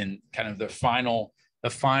 in kind of the final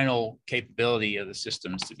capability of the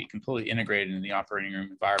systems to be completely integrated in the operating room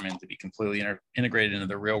environment, to be completely integrated into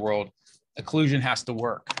the real world. Occlusion has to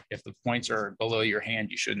work. If the points are below your hand,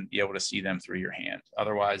 you shouldn't be able to see them through your hand.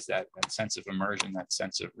 Otherwise, that sense of immersion, that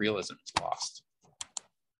sense of realism is lost.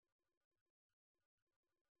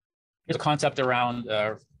 Here's a concept around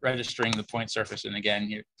registering the point surface. And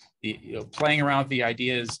again, playing around with the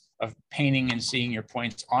ideas of painting and seeing your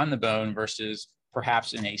points on the bone versus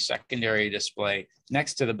perhaps in a secondary display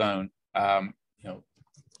next to the bone,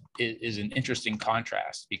 is an interesting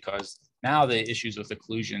contrast, because now the issues with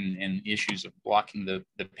occlusion and issues of blocking the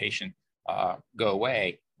patient go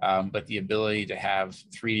away, but the ability to have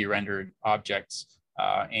 3D rendered objects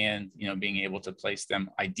and being able to place them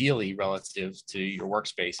ideally relative to your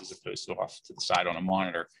workspace as opposed to off to the side on a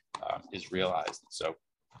monitor is realized. So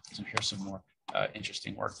here's some more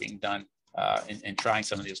interesting work being done in trying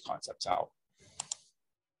some of these concepts out.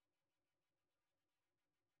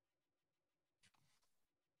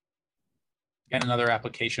 And another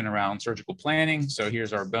application around surgical planning. So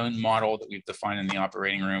here's our bone model that we've defined in the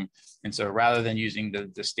operating room. And so rather than using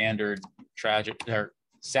the standard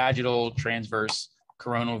sagittal transverse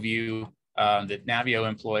coronal view that Navio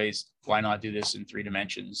employs, why not do this in 3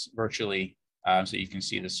 dimensions virtually? So you can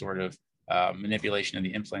see the sort of manipulation of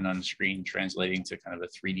the implant on the screen translating to kind of a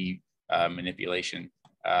 3D manipulation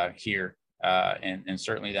here. And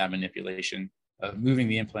certainly that manipulation of moving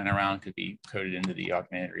the implant around could be coded into the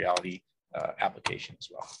augmented reality application as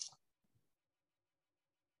well.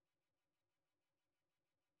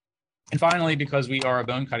 And finally, because we are a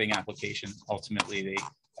bone cutting application, ultimately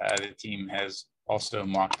the team has also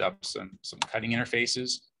mocked up some cutting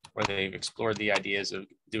interfaces where they've explored the ideas of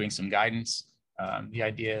doing some guidance. The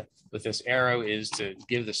idea with this arrow is to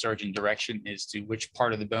give the surgeon direction as to which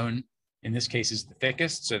part of the bone, in this case, is the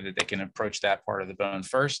thickest, so that they can approach that part of the bone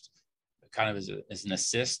first, kind of as an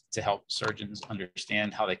assist to help surgeons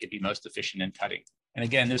understand how they could be most efficient in cutting. And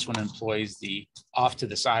again, this one employs the off to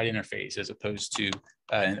the side interface as opposed to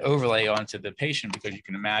an overlay onto the patient, because you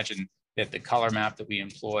can imagine that the color map that we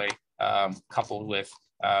employ, coupled with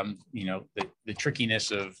the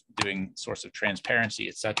trickiness of doing sorts of transparency,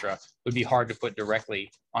 et cetera, would be hard to put directly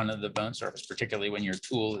onto the bone surface, particularly when your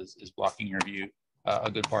tool is blocking your view a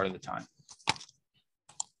good part of the time.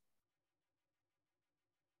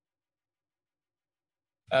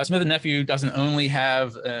 Smith&Nephew doesn't only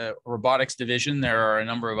have a robotics division. There are a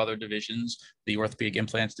number of other divisions, the orthopedic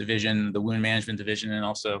implants division, the wound management division, and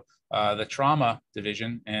also the trauma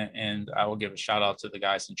division. And I will give a shout out to the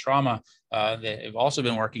guys in trauma that have also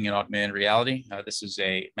been working in augmented reality. This is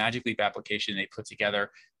a Magic Leap application they put together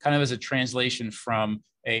kind of as a translation from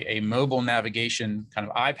a mobile navigation kind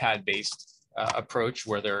of iPad-based approach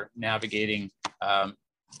where they're navigating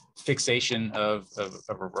fixation of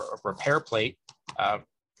a repair plate.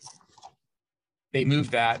 They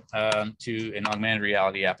moved that to an augmented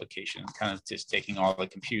reality application, kind of just taking all the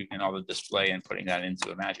compute and all the display and putting that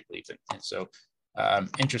into a Magic Leap. And so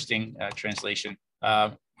interesting translation.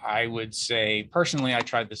 I would say, personally, I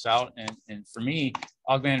tried this out. And for me,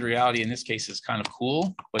 augmented reality in this case is kind of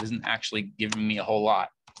cool, but isn't actually giving me a whole lot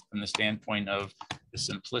from the standpoint of the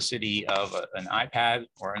simplicity of an iPad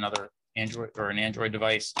or another Android or an Android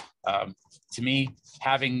device. To me,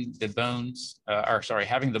 having the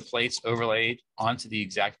having the plates overlaid onto the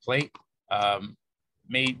exact plate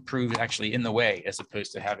may prove actually in the way, as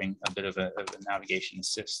opposed to having a bit of a navigation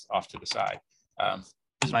assist off to the side.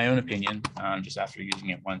 This is my own opinion, just after using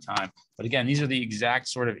it one time. But again, these are the exact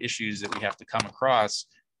sort of issues that we have to come across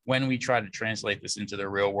when we try to translate this into the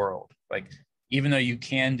real world. Like, even though you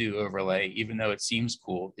can do overlay, even though it seems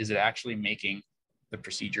cool, is it actually making the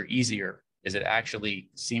procedure easier? Is it actually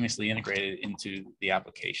seamlessly integrated into the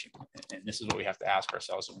application? And this is what we have to ask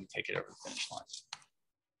ourselves when we take it over the finish line.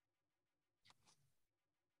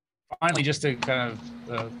 Finally, just to kind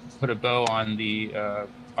of put a bow on the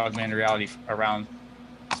augmented reality around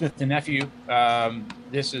Smith&Nephew,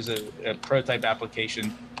 this is a prototype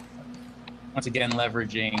application, once again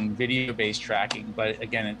leveraging video-based tracking, but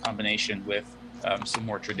again in combination with some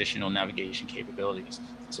more traditional navigation capabilities.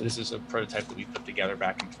 So this is a prototype that we put together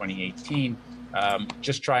back in 2018,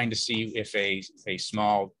 just trying to see if a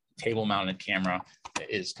small table-mounted camera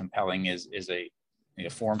is compelling as a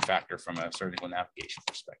form factor from a surgical navigation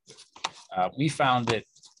perspective. We found that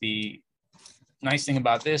the nice thing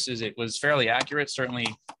about this is it was fairly accurate, certainly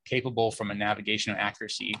capable from a navigation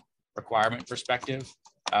accuracy requirement perspective.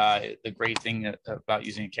 The great thing about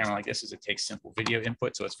using a camera like this is it takes simple video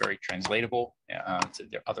input, so it's very translatable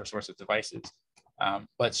to other sorts of devices.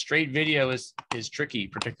 But straight video is tricky,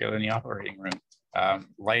 particularly in the operating room.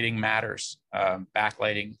 Lighting matters.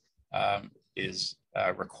 Backlighting is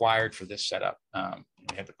required for this setup.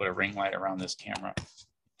 We have to put a ring light around this camera.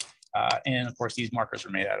 And of course, these markers are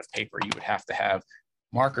made out of paper. You would have to have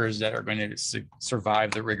markers that are going to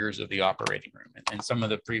survive the rigors of the operating room. And some of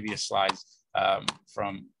the previous slides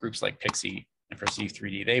from groups like Pixie and Perceive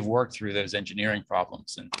 3D, they've worked through those engineering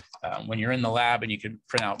problems. And when you're in the lab and you can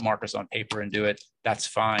print out markers on paper and do it, that's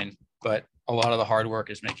fine. But a lot of the hard work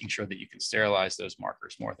is making sure that you can sterilize those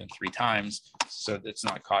markers more than 3 times, so that it's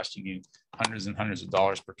not costing you hundreds and hundreds of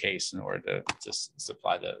dollars per case in order to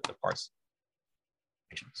supply the parts.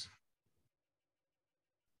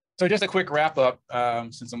 So just a quick wrap up,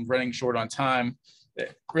 since I'm running short on time.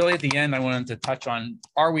 Really, at the end, I wanted to touch on,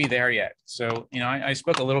 are we there yet? So, I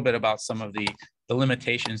spoke a little bit about some of the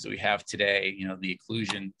limitations that we have today, the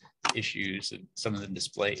occlusion issues and some of the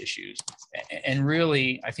display issues. And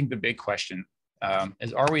really, I think the big question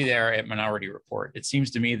is, are we there at Minority Report? It seems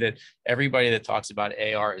to me that everybody that talks about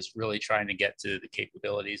AR is really trying to get to the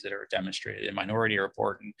capabilities that are demonstrated in Minority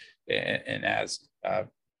Report. And as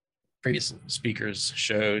previous speakers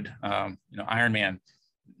showed, Iron Man,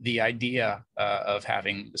 the idea of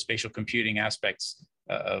having the spatial computing aspects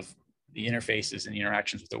of the interfaces and the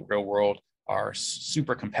interactions with the real world are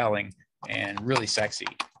super compelling and really sexy.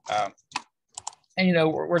 And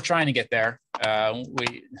we're trying to get there.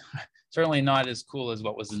 We certainly not as cool as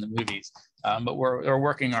what was in the movies, but we're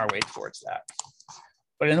working our way towards that.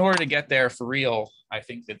 But in order to get there for real, I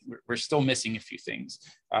think that we're still missing a few things.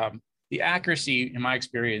 The accuracy, in my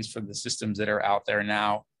experience, from the systems that are out there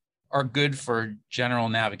now are good for general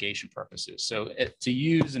navigation purposes. So to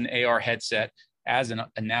use an AR headset as a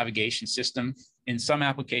navigation system, in some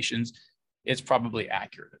applications, it's probably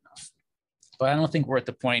accurate enough. But I don't think we're at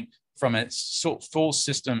the point from a full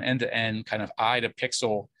system end-to-end kind of eye to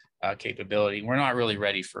pixel capability. We're not really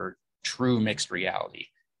ready for true mixed reality.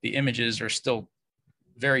 The images are still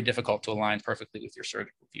very difficult to align perfectly with your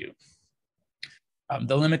surgical view.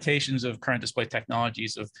 The limitations of current display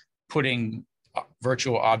technologies of putting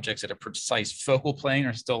virtual objects at a precise focal plane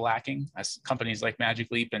are still lacking, as companies like Magic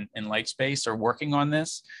Leap and Lightspace are working on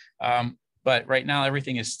this. But right now,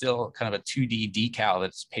 everything is still kind of a 2D decal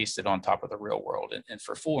that's pasted on top of the real world. And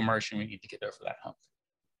for full immersion, we need to get over that hump.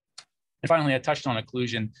 And finally, I touched on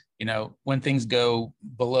occlusion. When things go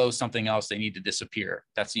below something else, they need to disappear.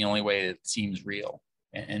 That's the only way it seems real.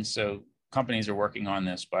 And so companies are working on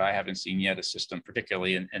this, but I haven't seen yet a system,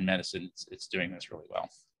 particularly in medicine, it's doing this really well.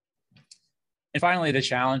 And finally, the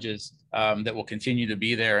challenges that will continue to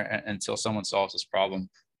be there until someone solves this problem,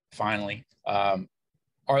 finally,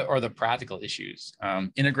 are the practical issues.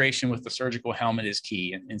 Integration with the surgical helmet is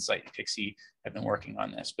key, and Insight and Pixie have been working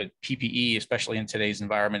on this, but PPE, especially in today's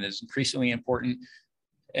environment, is increasingly important.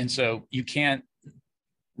 And so you can't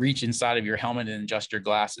reach inside of your helmet and adjust your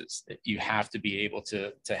glasses. You have to be able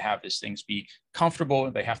to have these things be comfortable,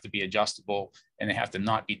 they have to be adjustable, and they have to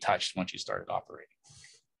not be touched once you started operating.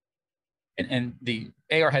 And the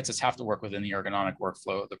AR headsets have to work within the ergonomic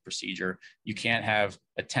workflow of the procedure. You can't have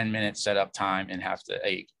a 10-minute setup time and have to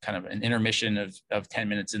a kind of an intermission of 10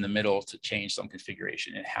 minutes in the middle to change some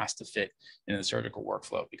configuration. It has to fit in the surgical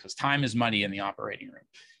workflow because time is money in the operating room.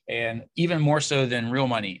 And even more so than real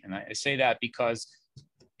money. And I say that because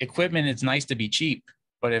equipment, it's nice to be cheap,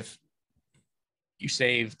 but if you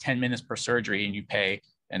save 10 minutes per surgery and you pay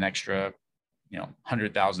an extra,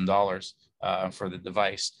 $100,000 for the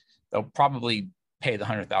device, they'll probably pay the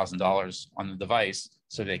 $100,000 on the device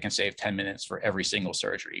so they can save 10 minutes for every single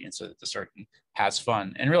surgery, and so that the surgeon has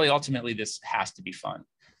fun. And really, ultimately, this has to be fun.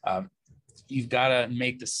 You've got to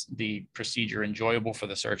make the procedure enjoyable for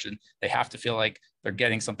the surgeon. They have to feel like they're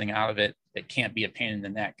getting something out of it that can't be a pain in the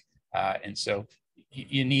neck. And so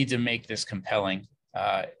you need to make this compelling.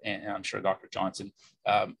 And I'm sure Dr. Johnson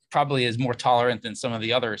probably is more tolerant than some of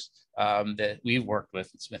the others that we've worked with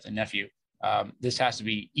at Smith&Nephew. This has to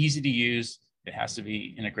be easy to use, it has to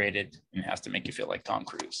be integrated, and it has to make you feel like Tom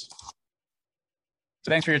Cruise. So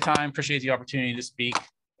thanks for your time. Appreciate the opportunity to speak.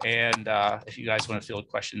 And if you guys want to field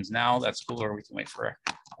questions now, that's cool, or we can wait for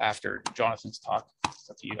after Jonathan's talk. It's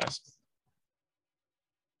up to you guys.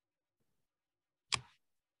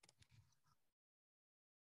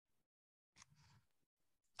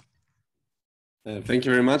 Thank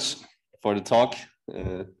you very much for the talk,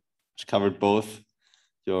 which covered both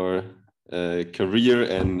your career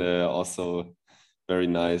and also very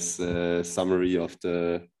nice summary of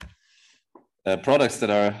the products that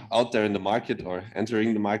are out there in the market or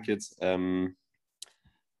entering the market.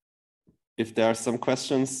 If there are some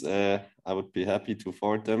questions, I would be happy to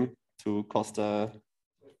forward them to Costa.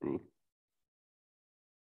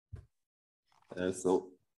 So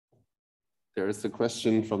there is a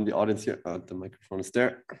question from the audience here. The microphone is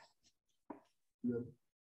there.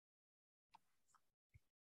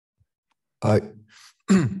 Hi.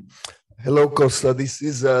 Hello, Costa. This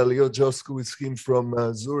is Leo Joskowitz, him from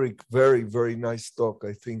Zurich. Very, very nice talk.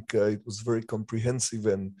 I think it was very comprehensive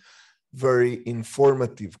and very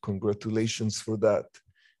informative. Congratulations for that.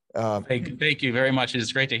 Thank you very much.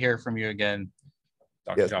 It's great to hear from you again,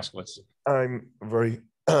 Dr. Yes, Joskowitz. I'm very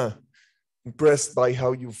impressed by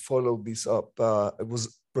how you followed this up. I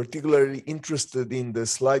was particularly interested in the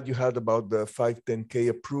slide you had about the 510K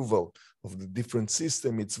approval of the different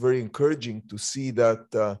system. It's very encouraging to see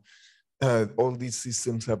that all these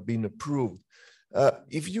systems have been approved.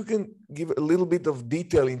 If you can give a little bit of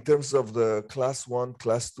detail in terms of the class 1,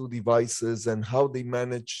 class 2 devices and how they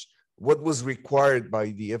manage, what was required by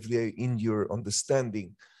the FDA in your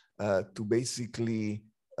understanding to basically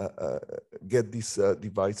get these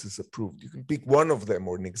devices approved. You can pick one of them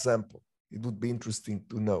or an example. It would be interesting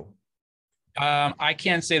to know. I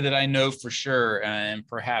can't say that I know for sure, and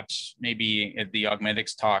perhaps maybe at the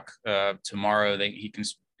Augmetics talk tomorrow, he can,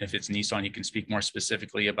 if it's Nissan, he can speak more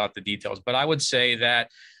specifically about the details. But I would say that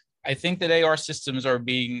I think that AR systems are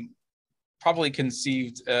being probably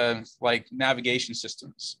conceived like navigation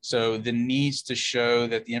systems. So the needs to show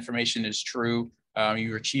that the information is true,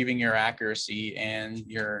 you're achieving your accuracy, and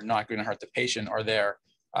you're not going to hurt the patient are there.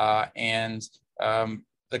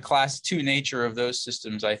 The class 2 nature of those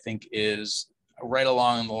systems, I think, is right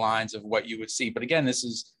along the lines of what you would see. But again, this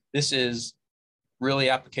is really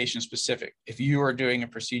application specific. If you are doing a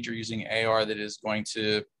procedure using AR that is going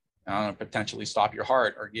to, I don't know, potentially stop your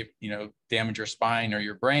heart or damage your spine or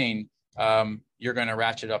your brain, you're going to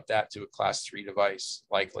ratchet up that to a class 3 device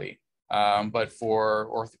likely. But for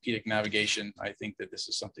orthopedic navigation, I think that this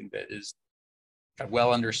is something that is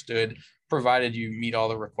well understood, provided you meet all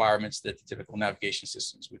the requirements that the typical navigation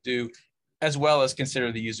systems would do, as well as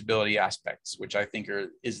consider the usability aspects, which I think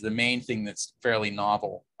is the main thing that's fairly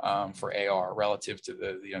novel for AR relative to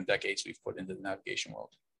the decades we've put into the navigation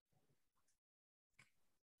world.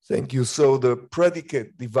 Thank you. So the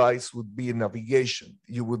predicate device would be navigation.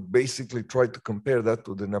 You would basically try to compare that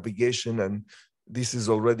to the navigation, and this is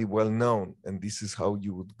already well known, and this is how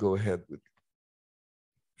you would go ahead with it.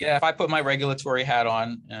 Yeah, if I put my regulatory hat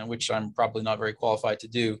on, which I'm probably not very qualified to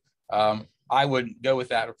do, I would go with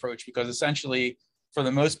that approach, because essentially for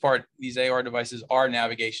the most part, these AR devices are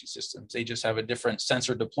navigation systems. They just have a different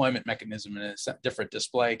sensor deployment mechanism and a different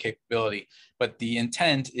display capability. But the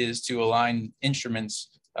intent is to align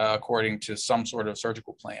instruments according to some sort of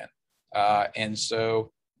surgical plan. And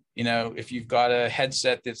so, you know, if you've got a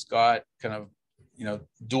headset that's got kind of, you know,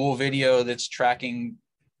 dual video that's tracking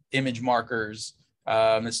image markers,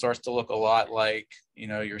 it starts to look a lot like, you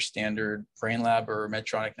know, your standard Brainlab or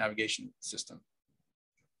Medtronic navigation system.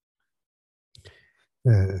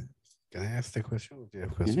 Can I ask the question? Do you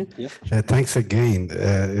have a question? Yeah. Thanks again.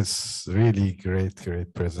 It's really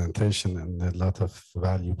great presentation and a lot of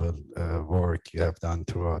valuable work you have done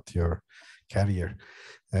throughout your career.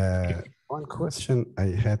 One question I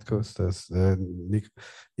had, Costas,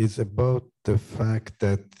 is about the fact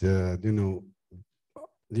that, do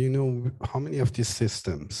you know how many of these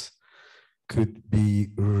systems could be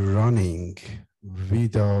running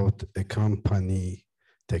without a company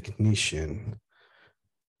technician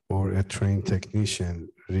or a trained technician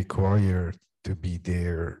required to be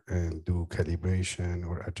there and do calibration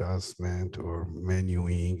or adjustment or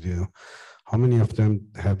menuing? You know, how many of them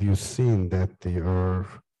have you seen that they are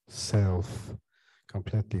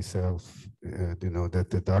completely self, that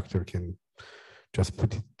the doctor can just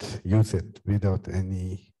use it without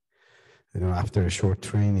any, after a short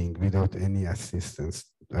training, without any assistance?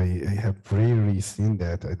 I have rarely seen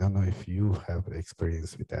that. I don't know if you have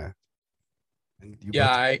experience with that.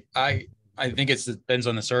 Yeah, I think it depends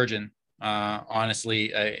on the surgeon.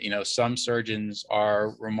 Honestly, some surgeons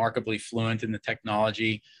are remarkably fluent in the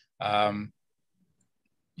technology.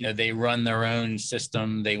 They run their own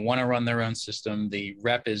system. They want to run their own system. The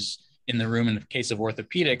rep is in the room in the case of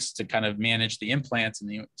orthopedics to kind of manage the implants and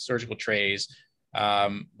the surgical trays.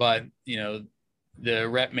 But the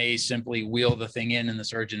rep may simply wheel the thing in and the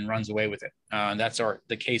surgeon runs away with it. That's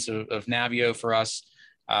the case of Navio for us.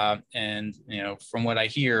 And from what I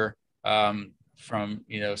hear from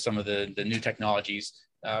some of the new technologies,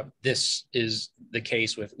 this is the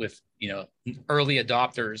case with early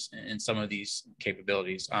adopters in some of these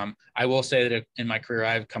capabilities. I will say that in my career,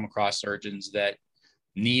 I've come across surgeons that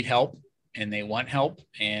need help and they want help,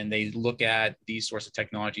 and they look at these sorts of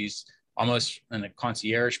technologies almost in a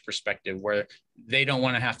concierge perspective, where they don't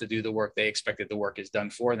want to have to do the work. They expect that the work is done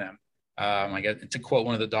for them. I guess, to quote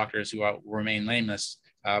one of the doctors who will remain nameless,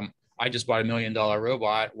 I just bought $1 million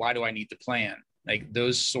robot. Why do I need to plan? Like,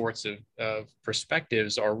 those sorts of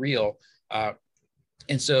perspectives are real.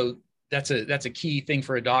 And so that's a key thing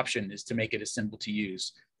for adoption, is to make it as simple to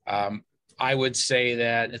use. I would say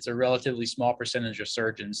that it's a relatively small percentage of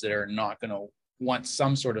surgeons that are not going to want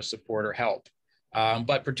some sort of support or help.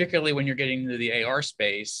 But particularly when you're getting into the AR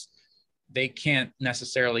space, they can't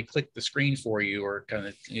necessarily click the screen for you or kind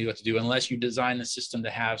of know what to do unless you design the system to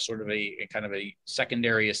have sort of a kind of a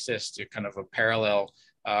secondary assist, or kind of a parallel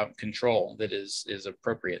control that is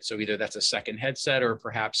appropriate. So either that's a second headset or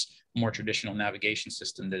perhaps a more traditional navigation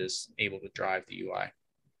system that is able to drive the UI.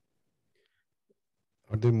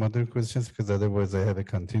 Are there other questions? Because otherwise I have a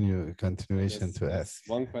continuation to ask.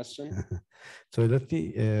 One question. So let me,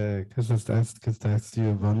 because I asked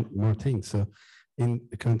you one more thing. So in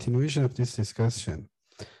continuation of this discussion,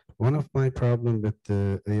 one of my problems with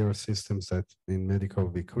the AR systems that in medical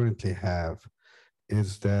we currently have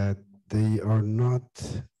is that they are not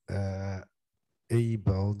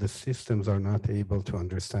the systems are not able to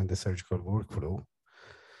understand the surgical workflow.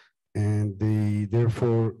 And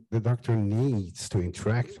therefore, the doctor needs to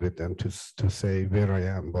interact with them to say where I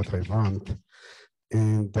am, what I want.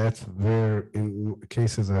 And that's where, in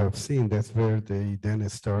cases I have seen, that's where they then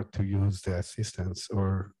start to use the assistants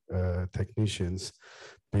or technicians,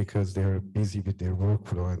 because they're busy with their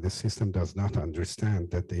workflow and the system does not understand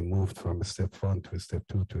that they moved from a step 1 to a step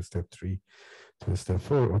 2 to a step 3 to a step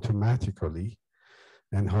 4 automatically,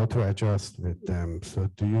 and how to adjust with them. So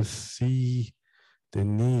do you see the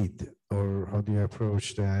need, or how do you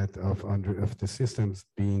approach that of the systems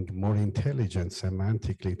being more intelligent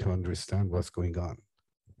semantically to understand what's going on?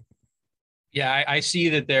 Yeah, I see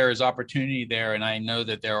that there is opportunity there, and I know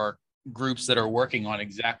that there are groups that are working on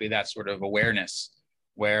exactly that sort of awareness,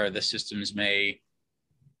 where the systems may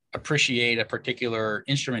appreciate a particular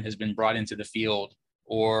instrument has been brought into the field,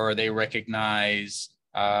 or they recognize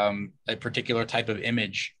a particular type of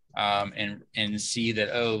image, and see that,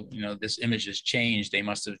 this image has changed. They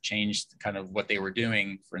must have changed kind of what they were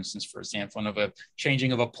doing. For instance, for example, of a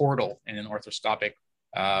changing of a portal in an arthroscopic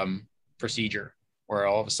procedure, where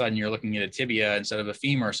all of a sudden you're looking at a tibia instead of a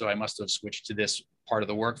femur. So I must have switched to this part of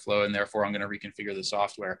the workflow, and therefore I'm going to reconfigure the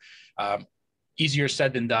software. Easier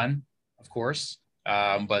said than done, of course,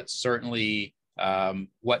 but certainly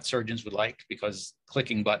what surgeons would like, because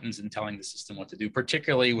clicking buttons and telling the system what to do,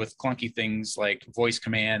 particularly with clunky things like voice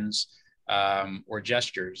commands or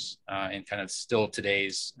gestures and kind of still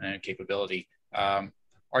today's capability,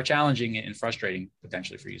 are challenging and frustrating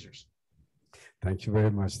potentially for users. Thank you very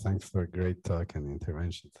much. Thanks for a great talk and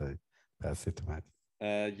intervention. I pass it to Matt.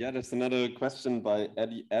 Yeah, there's another question by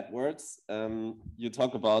Eddie Edwards. You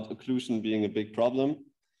talk about occlusion being a big problem,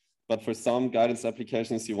 but for some guidance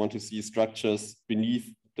applications, you want to see structures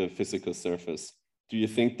beneath the physical surface. Do you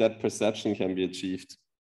think that perception can be achieved?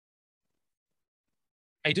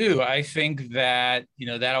 I do. I think that,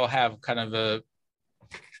 that'll have kind of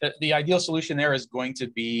the ideal solution there is going to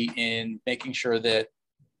be in making sure that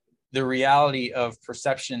the reality of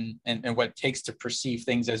perception and what it takes to perceive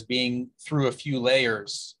things as being through a few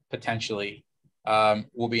layers potentially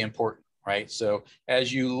will be important, right? So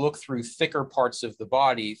as you look through thicker parts of the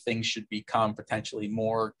body, things should become potentially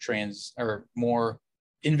more more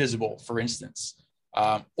invisible, for instance.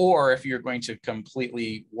 Or if you're going to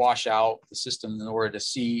completely wash out the system in order to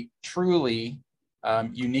see truly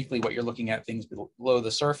uniquely what you're looking at, things below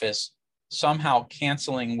the surface, somehow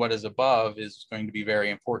canceling what is above is going to be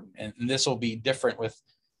very important. And this will be different with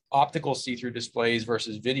optical see-through displays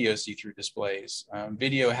versus video see-through displays.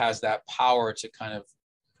 Video has that power to kind of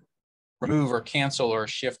remove or cancel or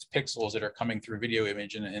shift pixels that are coming through video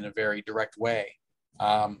image in a very direct way.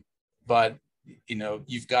 But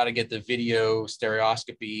you've got to get the video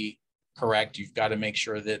stereoscopy correct. You've got to make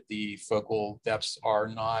sure that the focal depths are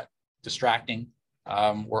not distracting.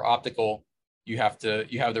 Where optical, you have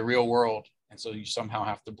the real world, and so you somehow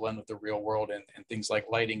have to blend with the real world, and things like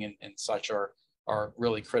lighting and such are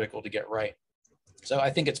really critical to get right. So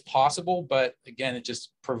I think it's possible, but again, it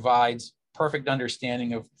just provides perfect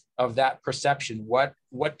understanding of that perception. What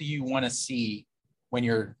do you want to see when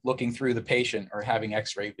you're looking through the patient or having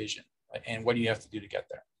X-ray vision, and what do you have to do to get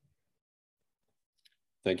there?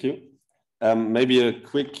 Thank you. Maybe a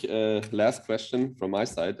quick last question from my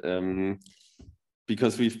side.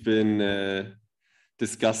 Because we've been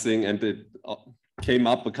discussing, and it came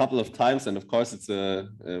up a couple of times, and of course it's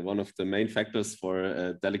one of the main factors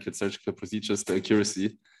for delicate surgical procedures, the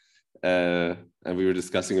accuracy. And we were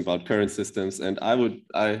discussing about current systems, and I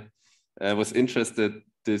was interested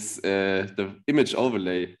the image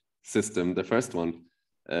overlay system, the first one.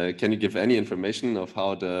 Can you give any information of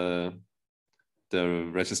how the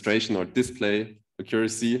registration or display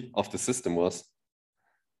accuracy of the system was?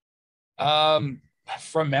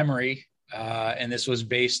 From memory, and this was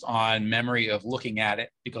based on memory of looking at it,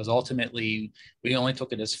 because ultimately we only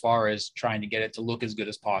took it as far as trying to get it to look as good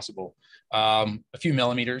as possible. A few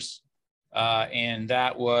millimeters, and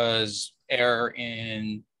that was error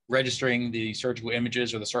in registering the surgical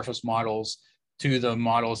images or the surface models to the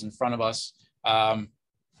models in front of us,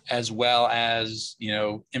 as well as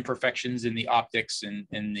imperfections in the optics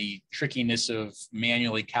and the trickiness of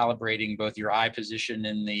manually calibrating both your eye position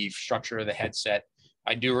and the structure of the headset.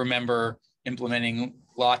 I do remember implementing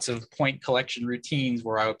lots of point collection routines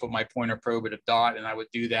where I would put my pointer probe at a dot, and I would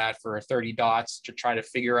do that for 30 dots to try to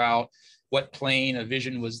figure out what plane of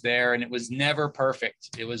vision was there. And it was never perfect.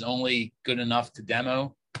 It was only good enough to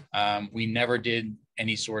demo. We never did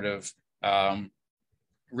any sort of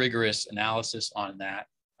rigorous analysis on that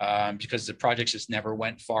because the projects just never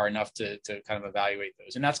went far enough to kind of evaluate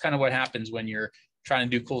those. And that's kind of what happens when you're trying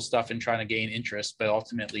to do cool stuff and trying to gain interest, but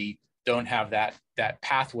ultimately don't have that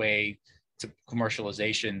pathway to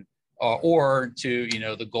commercialization or to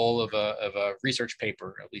the goal of a research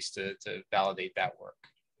paper, at least to validate that work.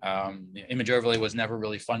 Image overlay was never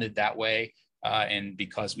really funded that way, and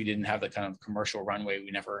because we didn't have the kind of commercial runway, we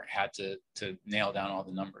never had to nail down all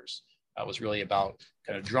the numbers. It was really about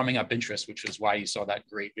kind of drumming up interest, which is why you saw that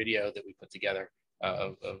great video that we put together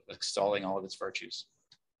of extolling all of its virtues.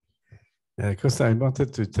 Costa, I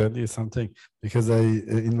wanted to tell you something, because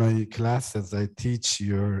in my classes, I teach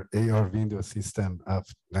your AR window system of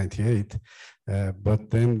 98, but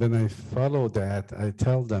then when I follow that, I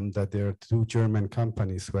tell them that there are two German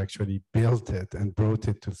companies who actually built it and brought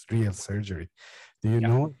it to real surgery. Do you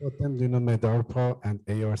know about them? Do you know Medarpa and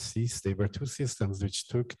ARCs? They were two systems which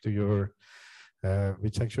took to your,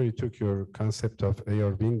 which actually took your concept of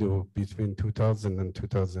AR window between 2000 and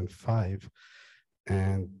 2005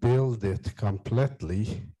 and built it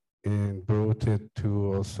completely and brought it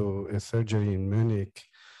to also a surgery in Munich,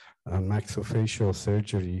 maxillofacial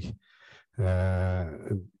surgery.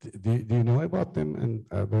 Do you know about them,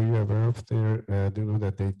 and were you aware of their, do you know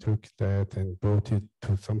that they took that and brought it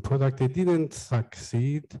to some product? They didn't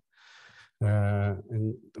succeed.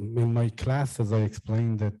 And in my classes, I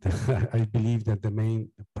explained that I believe that the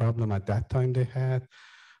main problem at that time they had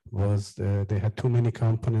was they had too many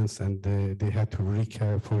components, and they had to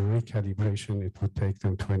for recalibration, it would take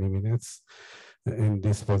them 20 minutes. And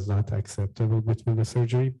this was not acceptable between the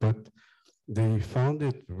surgery, but they found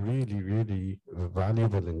it really, really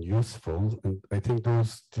valuable and useful. And I think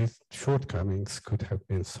these shortcomings could have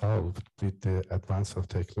been solved with the advance of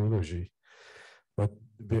technology. But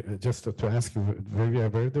just to ask you, were you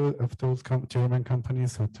aware of those German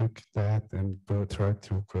companies who took that and tried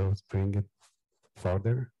to bring it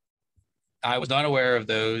further? I was not aware of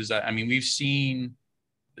those. I mean, we've seen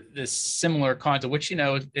this similar concept, which, you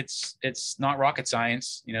know, it's not rocket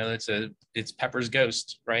science. You know, it's Pepper's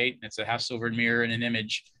ghost, right? It's a half silvered mirror and an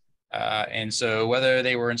image. And so whether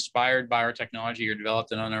they were inspired by our technology or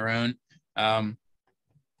developed it on their own,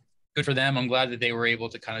 good for them. I'm glad that they were able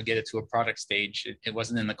to kind of get it to a product stage. It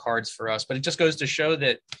wasn't in the cards for us, but it just goes to show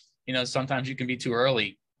that, you know, sometimes you can be too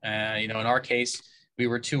early. You know, in our case, we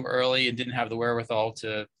were too early and didn't have the wherewithal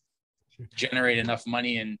to generate enough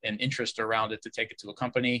money and interest around it to take it to a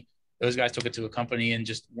company. Those guys took it to a company and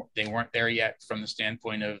just, they weren't there yet from the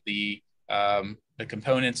standpoint of the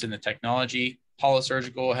components and the technology. Hollow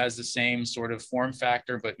Surgical has the same sort of form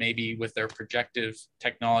factor, but maybe with their projective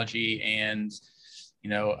technology and, you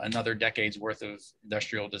know, another decade's worth of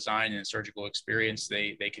industrial design and surgical experience,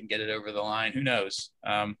 they can get it over the line. Who knows?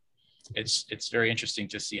 It's very interesting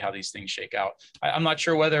to see how these things shake out. I'm not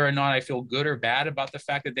sure whether or not I feel good or bad about the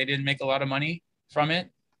fact that they didn't make a lot of money from it,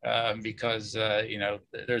 because you know,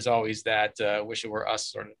 there's always that wish it were us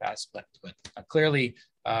sort of aspect. But clearly,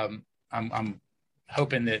 I'm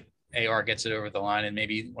hoping that AR gets it over the line, and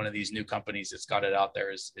maybe one of these new companies that's got it out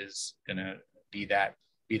there is going to be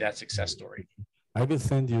that success story. I will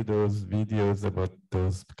send you those videos about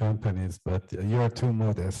those companies, but you are too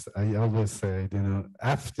modest. I always say, you know,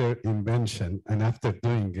 after invention and after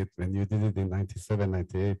doing it, when you did it in 97,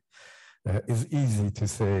 98, it's easy to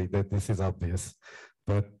say that this is obvious,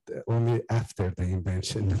 but only after the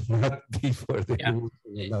invention, not before the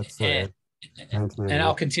invention. And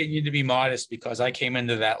I'll continue to be modest because I came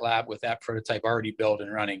into that lab with that prototype already built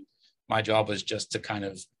and running. My job was just to kind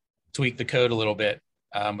of tweak the code a little bit.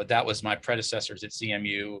 But that was my predecessors at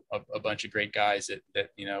CMU, a bunch of great guys that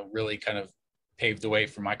you know, really kind of paved the way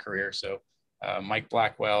for my career. So Mike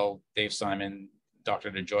Blackwell, Dave Simon,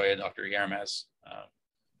 Dr. DeJoya, Dr. Yermes,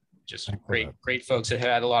 just great folks that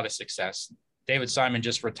had a lot of success. David Simon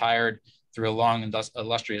just retired through a long and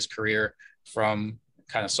illustrious career from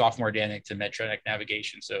kind of software organic to Medtronic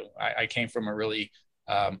navigation. So I came from a really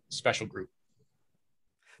special group.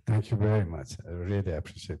 Thank you very much. I really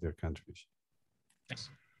appreciate your contribution. Thanks.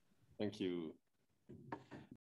 Thank you.